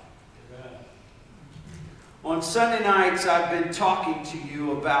God. On Sunday nights, I've been talking to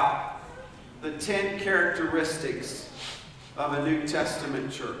you about the 10 characteristics of a New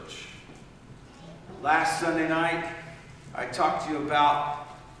Testament church. Last Sunday night, I talked to you about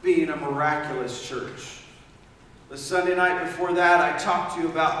being a miraculous church. The Sunday night before that, I talked to you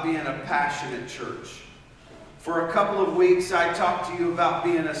about being a passionate church. For a couple of weeks, I talked to you about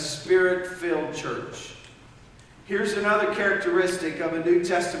being a spirit-filled church. Here's another characteristic of a New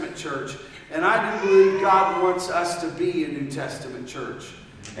Testament church. And I do believe God wants us to be a New Testament church.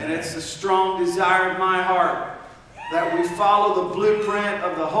 And it's the strong desire of my heart that we follow the blueprint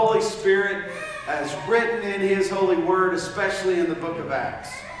of the Holy Spirit as written in His holy word, especially in the book of Acts.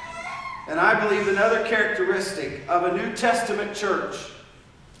 And I believe another characteristic of a New Testament church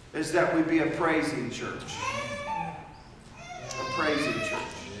is that we be a praising church. A praising church.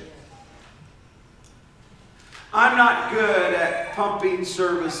 I'm not good at pumping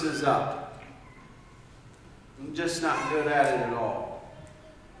services up. I'm just not good at it at all.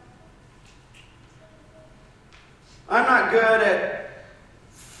 I'm not good at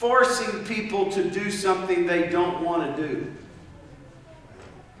forcing people to do something they don't want to do.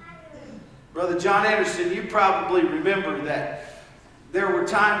 Brother John Anderson, you probably remember that there were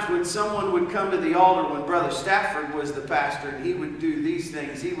times when someone would come to the altar when Brother Stafford was the pastor, and he would do these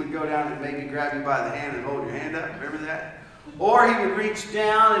things. He would go down and maybe grab you by the hand and hold your hand up. Remember that? Or he would reach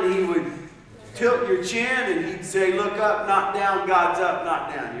down and he would tilt your chin and he'd say, look up, not down, God's up,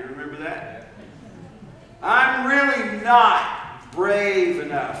 not down. You remember that? I'm really not brave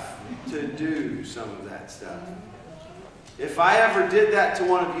enough to do some of that stuff. If I ever did that to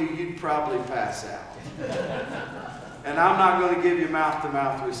one of you, you'd probably pass out. And I'm not going to give you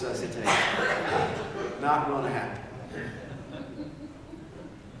mouth-to-mouth resuscitation. Not going to happen.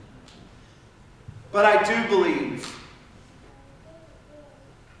 But I do believe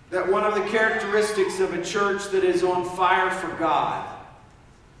that one of the characteristics of a church that is on fire for God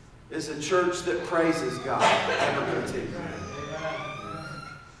is a church that praises God ever continually.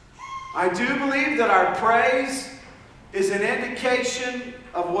 I do believe that our praise is an indication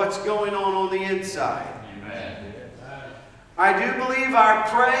of what's going on the inside. Amen. I do believe our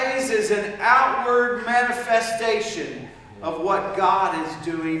praise is an outward manifestation of what God is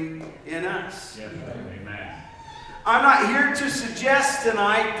doing in us. Yes, amen. I'm not here to suggest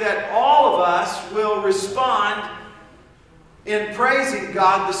tonight that all of us will respond in praising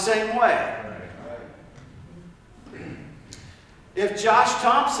God the same way. If Josh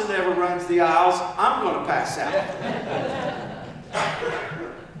Thompson ever runs the aisles, I'm going to pass out.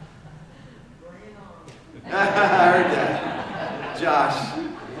 I heard that. Josh,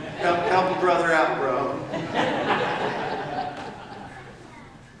 help a brother out, bro.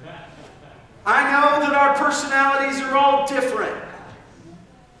 I know that our personalities are all different.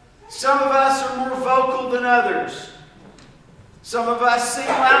 Some of us are more vocal than others. Some of us sing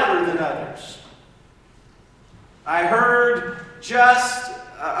louder than others. I heard just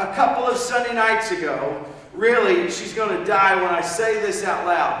a couple of Sunday nights ago, really, she's going to die when I say this out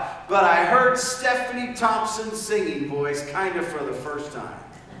loud, but I heard Stephanie Thompson's singing voice kind of for the first time.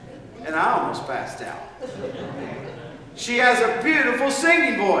 And I almost passed out. She has a beautiful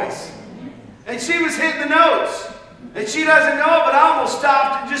singing voice. And she was hitting the notes. And she doesn't know it, but I almost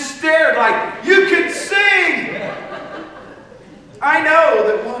stopped and just stared like, you can sing! I know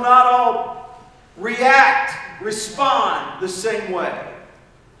that we'll not all respond the same way.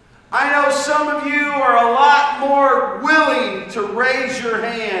 I know some of you are a lot more willing to raise your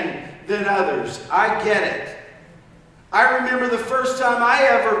hand than others. I get it. I remember the first time I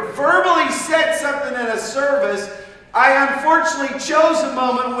ever verbally said something in a service. I unfortunately chose a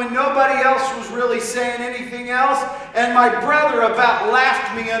moment when nobody else was really saying anything else, and my brother about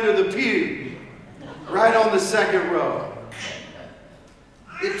laughed me under the pew, right on the second row.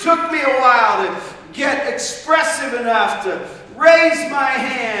 It took me a while to get expressive enough to raise my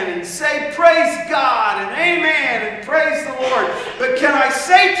hand and say, praise God and amen and praise the Lord. But can I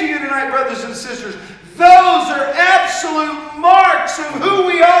say to you tonight, brothers and sisters, those are absolute marks of who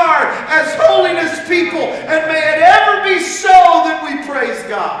we are as holiness people. And may it ever be so that we praise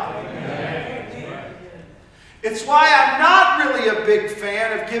God. Amen. It's why I'm not really a big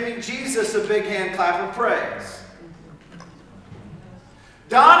fan of giving Jesus a big hand clap of praise.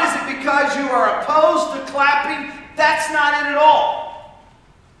 Don, is it because you are opposed to clapping? That's not it at all.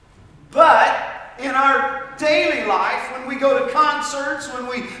 But in our daily life, when we go to concerts, when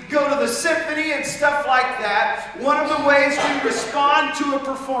we go to the symphony and stuff like that, one of the ways we respond to a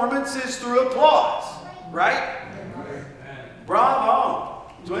performance is through applause. Right?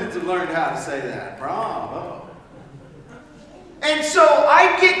 Bravo. Twins have learned how to say that. Bravo. And so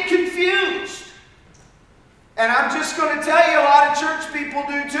I get confused. And I'm just going to tell you, a lot of church people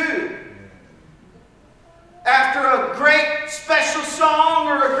do too. After a great special song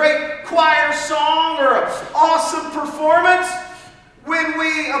or a great choir song or an awesome performance, when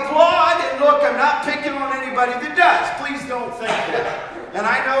we applaud, and look, I'm not picking on anybody that does. Please don't think that. And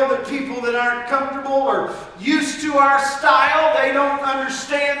I know that people that aren't comfortable or used to our style, they don't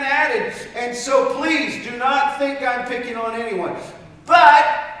understand that. And so please do not think I'm picking on anyone. But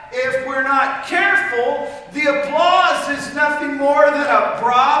if we're not careful, the applause is nothing more than a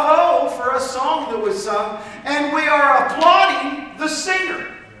bravo for a song that was sung, and we are applauding the singer.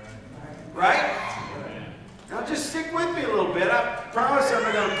 Right? Now just stick with me a little bit. I promise I'm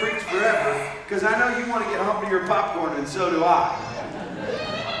not going to preach forever, because I know you want to get home to your popcorn, and so do I.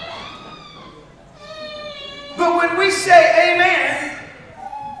 But when we say amen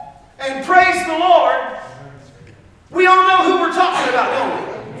and praise the Lord, we all know who we're talking about, don't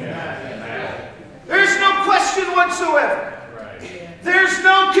we? There's no question whatsoever. There's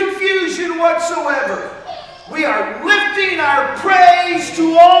no confusion whatsoever. We are lifting our praise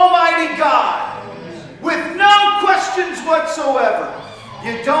to Almighty God with no questions whatsoever.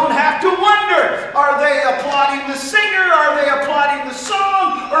 You don't have to wonder, are they applauding the singer, are they applauding the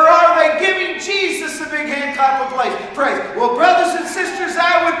song, or are they giving Jesus a big hand clap of praise? Well, brothers and sisters,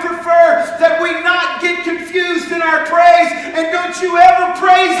 I would prefer that we not get confused in our praise, and don't you ever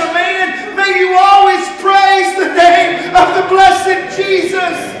praise a man, may you always praise the name of the blessed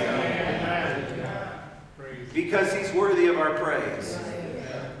Jesus. Because he's worthy of our praise.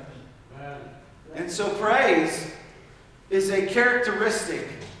 And so praise is a characteristic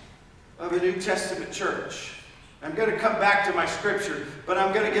of a New Testament church. I'm going to come back to my scripture, but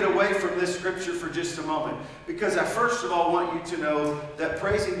I'm going to get away from this scripture for just a moment, because I first of all want you to know that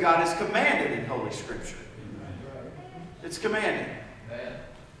praising God is commanded in Holy Scripture. It's commanded.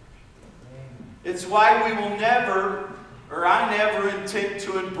 It's why we will never, or I never intend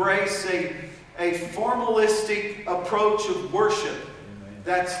to embrace a formalistic approach of worship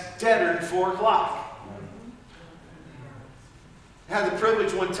that's deader than 4 o'clock. I had the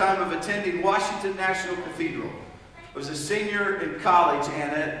privilege one time of attending Washington National Cathedral. I was a senior in college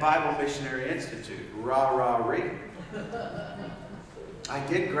and at Bible Missionary Institute. Rah, rah, ree. I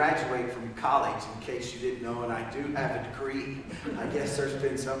did graduate from college, in case you didn't know, and I do have a degree. I guess there's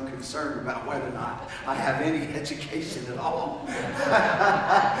been some concern about whether or not I have any education at all.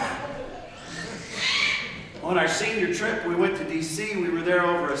 On our senior trip, we went to D.C. We were there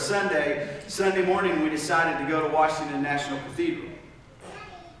over a Sunday. Sunday morning, we decided to go to Washington National Cathedral.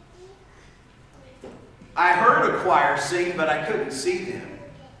 I heard a choir sing, but I couldn't see them.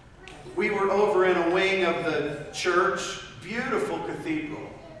 We were over in a wing of the church, beautiful cathedral.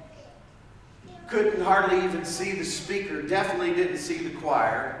 Couldn't hardly even see the speaker, definitely didn't see the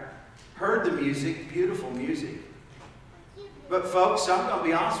choir. Heard the music, beautiful music. But folks, I'm going to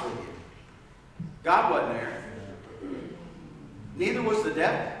be honest with you. God wasn't there. Neither was the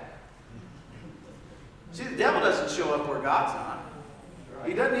devil. See, the devil doesn't show up where God's not.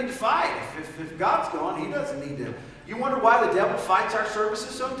 He doesn't need to fight. If God's gone, he doesn't need to. You wonder why the devil fights our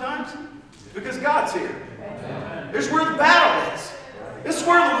services sometimes? Because God's here. Here's where the battle is. This is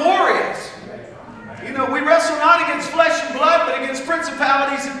where the war is. You know, we wrestle not against flesh and blood, but against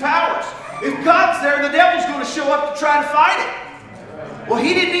principalities and powers. If God's there, the devil's going to show up to try to fight it. Well,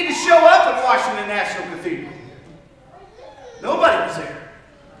 he didn't need to show up at Washington National Cathedral. Nobody was there.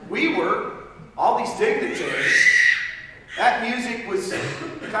 We were, all these dignitaries. That music was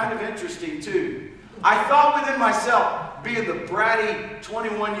kind of interesting too. I thought within myself, being the bratty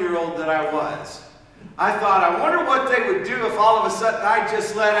 21-year-old that I was, I thought, I wonder what they would do if all of a sudden I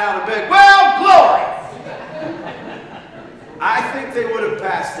just let out a big, well, glory! I think they would have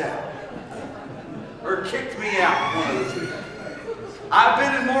passed out. Or kicked me out, one of the two. I've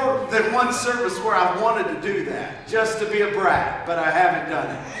been in more than one service where I've wanted to do that, just to be a brat, but I haven't done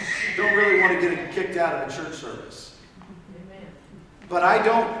it. Don't really want to get kicked out of a church service. But I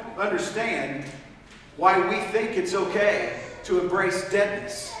don't understand why we think it's okay to embrace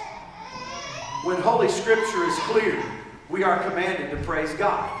deadness. When Holy Scripture is clear, we are commanded to praise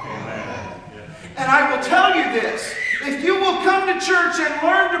God. Amen. And I will tell you this, if you will come to church and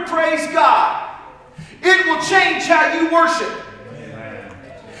learn to praise God, it will change how you worship.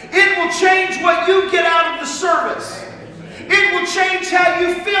 It will change what you get out of the service. It will change how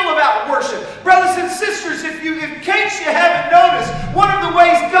you feel about worship. Brothers and sisters, in case you haven't noticed, one of the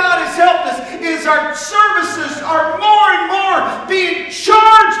ways God has helped us is our services are more and more being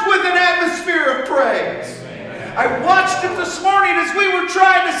charged with an atmosphere of praise. I watched it this morning as we were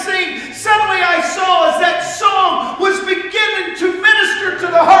trying to sing. Suddenly I saw as that song was beginning to minister to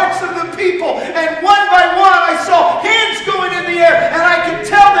the hearts of the people. And one by one I saw hands going in the air. And I could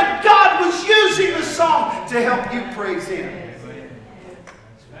tell that God was using the song to help you praise Him.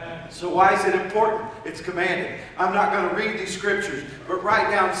 So why is it important? It's commanded. I'm not going to read these scriptures, but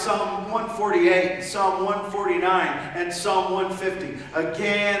write down Psalm 148, Psalm 149, and Psalm 150.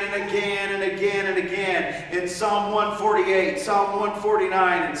 Again and again and again and again. In Psalm 148, Psalm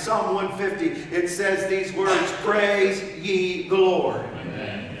 149, and Psalm 150, it says these words, praise ye the Lord.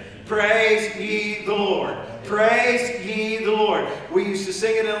 Amen. Praise ye the Lord. Praise ye the Lord. We used to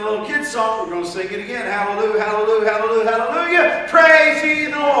sing it in a little kid's song. We're going to sing it again. Hallelujah, hallelujah, hallelujah, hallelujah. Praise ye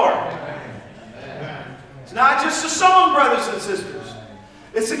the Lord. It's not just a song, brothers and sisters.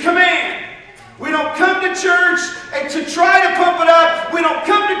 It's a command. We don't come to church and to try to pump it up. We don't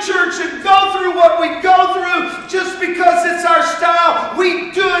come to church and go through what we go through just because it's our style.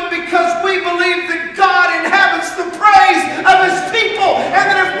 We do it because we believe that God inhabits the praise of His people. And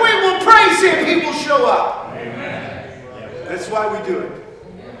that if we will praise Him, He will show up. Amen. That's why we do it.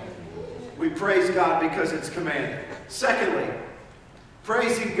 We praise God because it's commanded. Secondly,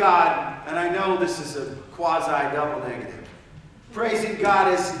 praising God, and I know this is a quasi-double negative. Praising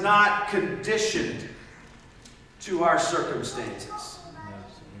God is not conditioned to our circumstances.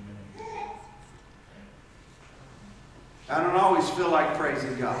 I don't always feel like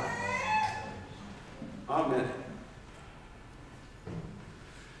praising God. I'll admit it.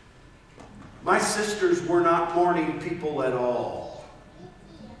 My sisters were not morning people at all.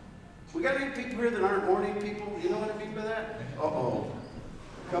 We got any people here that aren't morning people? You know what I mean by that? Uh-oh.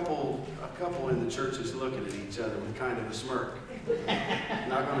 A couple in the church is looking at each other with kind of a smirk. I'm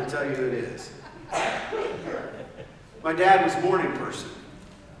not going to tell you who it is. My dad was a morning person.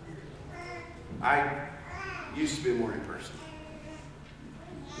 I used to be a morning person.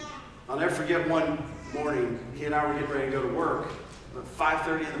 I'll never forget one morning, he and I were getting ready to go to work. At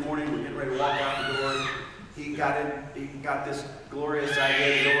 5:30 in the morning, we're getting ready to walk out the door. He got this glorious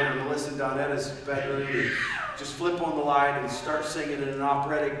idea to go in and listen to Donetta's bedroom and just flip on the light and start singing in an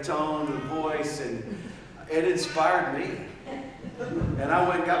operatic tone and voice, and it inspired me. And I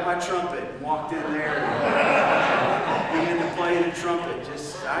went and got my trumpet and walked in there and began to play the trumpet.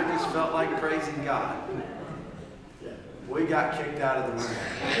 I just felt like praising God. We got kicked out of the room.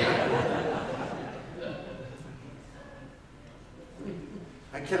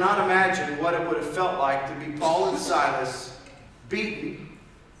 I cannot imagine what it would have felt like to be Paul and Silas, beaten,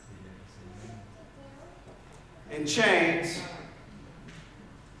 in chains,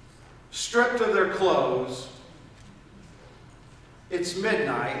 stripped of their clothes. It's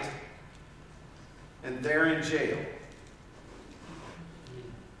midnight, and they're in jail.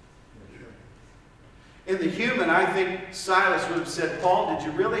 In the human, I think Silas would have said, Paul, did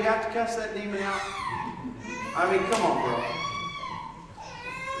you really have to cast that demon out? I mean, come on, bro.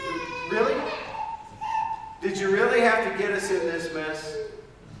 Really? Did you really have to get us in this mess?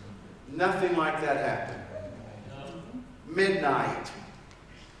 Nothing like that happened. Midnight.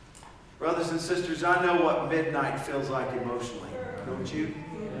 Brothers and sisters, I know what midnight feels like emotionally. Don't you?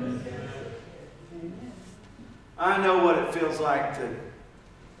 I know what it feels like to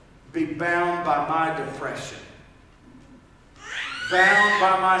be bound by my depression. Bound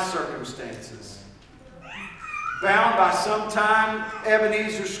by my circumstances. Bound by sometime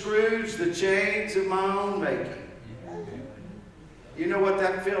Ebenezer Scrooge, the chains of my own making. You know what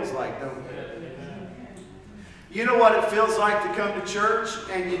that feels like, don't you? You know what it feels like to come to church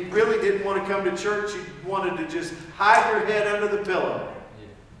and you really didn't want to come to church. You wanted to just hide your head under the pillow.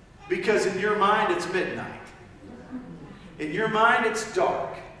 Because in your mind it's midnight. In your mind it's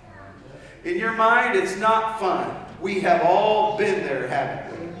dark. In your mind it's not fun. We have all been there,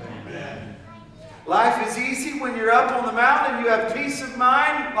 haven't we? Life is easy when you're up on the mountain. You have peace of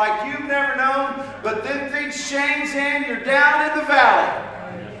mind like you've never known. But then things change and you're down in the valley.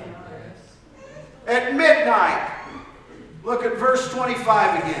 At midnight, look at verse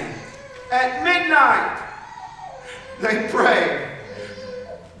 25 again. At midnight, they prayed.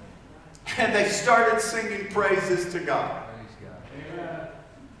 And they started singing praises to God.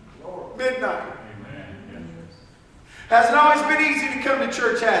 Midnight. Hasn't always been easy to come to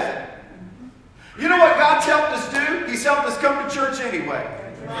church, has it? You know what God's helped us do? He's helped us come to church anyway.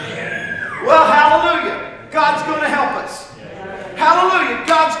 Well, hallelujah. God's going to help us. Hallelujah.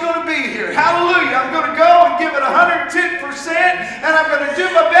 God's going to be here. Hallelujah. I'm going to go and give it 110%, and I'm going to do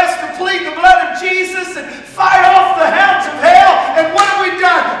my best to plead the blood of Jesus and fight off the hounds of hell. And what have we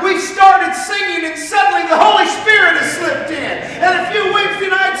done? We've started singing, and suddenly the Holy Spirit has slipped in. And a few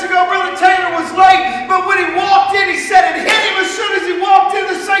nights ago, Brother Taylor was late, but when he walked in, he said it hit him as soon as he walked in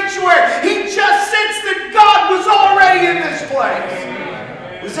the sanctuary. He just sensed that God was already in this place.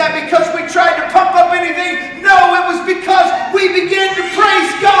 Was that because we tried to pump up anything? No, it was because we began to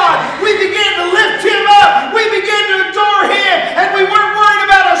praise God. We began to lift Him up. We began to adore Him. And we weren't worried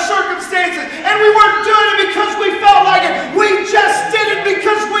about our circumstances. And we weren't doing it because we felt like it. We just did it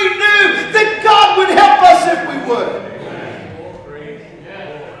because we knew that God would help us if we would.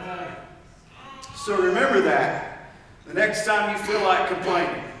 So remember that the next time you feel like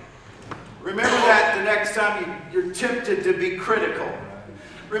complaining. Remember that the next time you're tempted to be critical.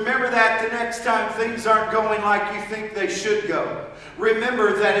 Remember that the next time things aren't going like you think they should go.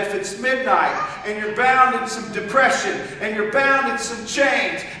 Remember that if it's midnight and you're bound in some depression and you're bound in some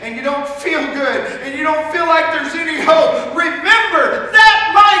chains and you don't feel good and you don't feel like there's any hope, remember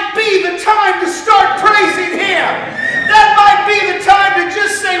that might be the time to start praising Him. That might be the time to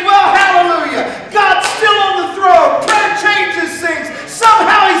just say, well, hallelujah, God's still on the throne. Prayer changes things.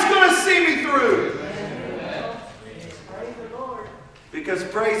 Somehow He's going to see me through. Because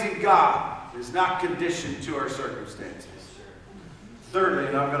praising God is not conditioned to our circumstances. Thirdly,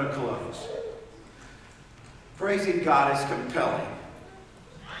 and I'm going to close. Praising God is compelling.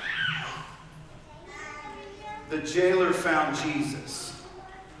 The jailer found Jesus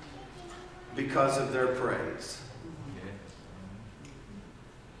because of their praise.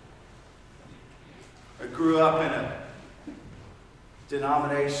 I grew up in a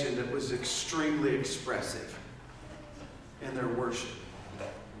denomination that was extremely expressive in their worship.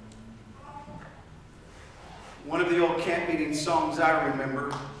 One of the old camp meeting songs I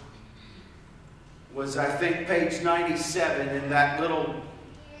remember was, I think, page 97 in that little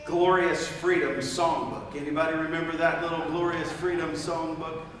Glorious Freedom songbook. Anybody remember that little Glorious Freedom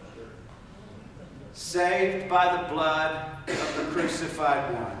songbook? Saved by the blood of the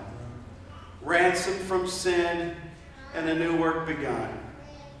crucified one, ransomed from sin and a new work begun.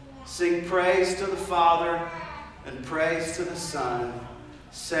 Sing praise to the Father and praise to the Son,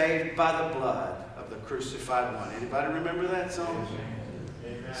 saved by the blood of the crucified one. Anybody remember that song?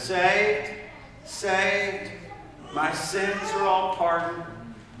 Amen. Saved, saved, my sins are all pardoned,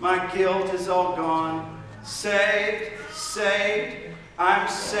 my guilt is all gone. Saved, saved, I'm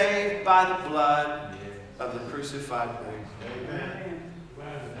saved by the blood of the crucified one. Amen.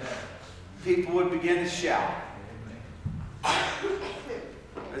 People would begin to shout.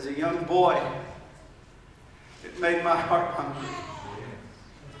 As a young boy, it made my heart hungry.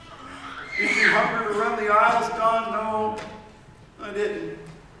 Did you hunger to run the aisles, Don? No, I didn't.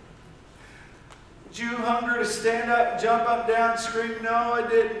 Did you hunger to stand up, jump up, down, scream? No, I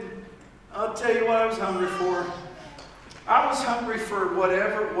didn't. I'll tell you what I was hungry for. I was hungry for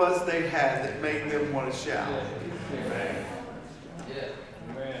whatever it was they had that made them want to shout. Amen.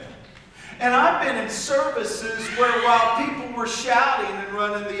 And I've been in services where while people were shouting and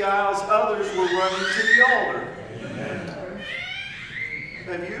running the aisles, others were running to the altar. Amen.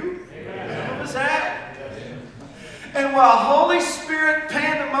 Have you? Some of us have. And while Holy Spirit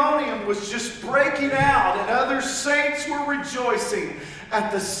pandemonium was just breaking out and other saints were rejoicing,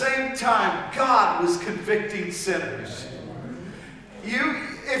 at the same time, God was convicting sinners.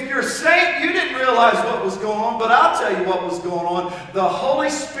 If you're a saint, you didn't realize what was going on, but I'll tell you what was going on. The Holy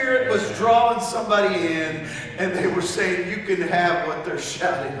Spirit was drawing somebody in, and they were saying, you can have what they're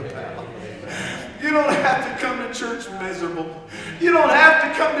shouting about. You don't have to come to church miserable. You don't have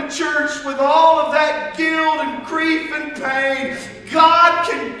to come to church with all of that guilt and grief and pain. God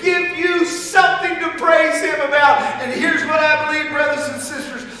can give you something to praise Him about. And here's what I believe, brothers and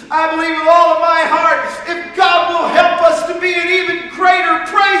sisters. I believe with all of my heart, if God will help us to be an even greater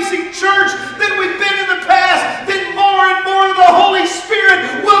praising church than we've been in the past, then more and more the Holy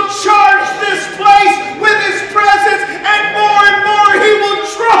Spirit will charge this place with His presence, and more He will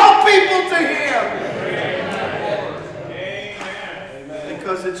draw people to Him. Amen.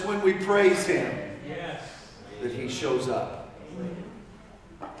 Because it's when we praise Him that He shows up.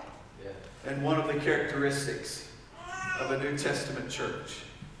 And one of the characteristics of a New Testament church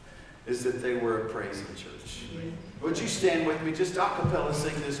is that they were a praising church. Would you stand with me? Just a cappella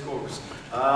sing this chorus.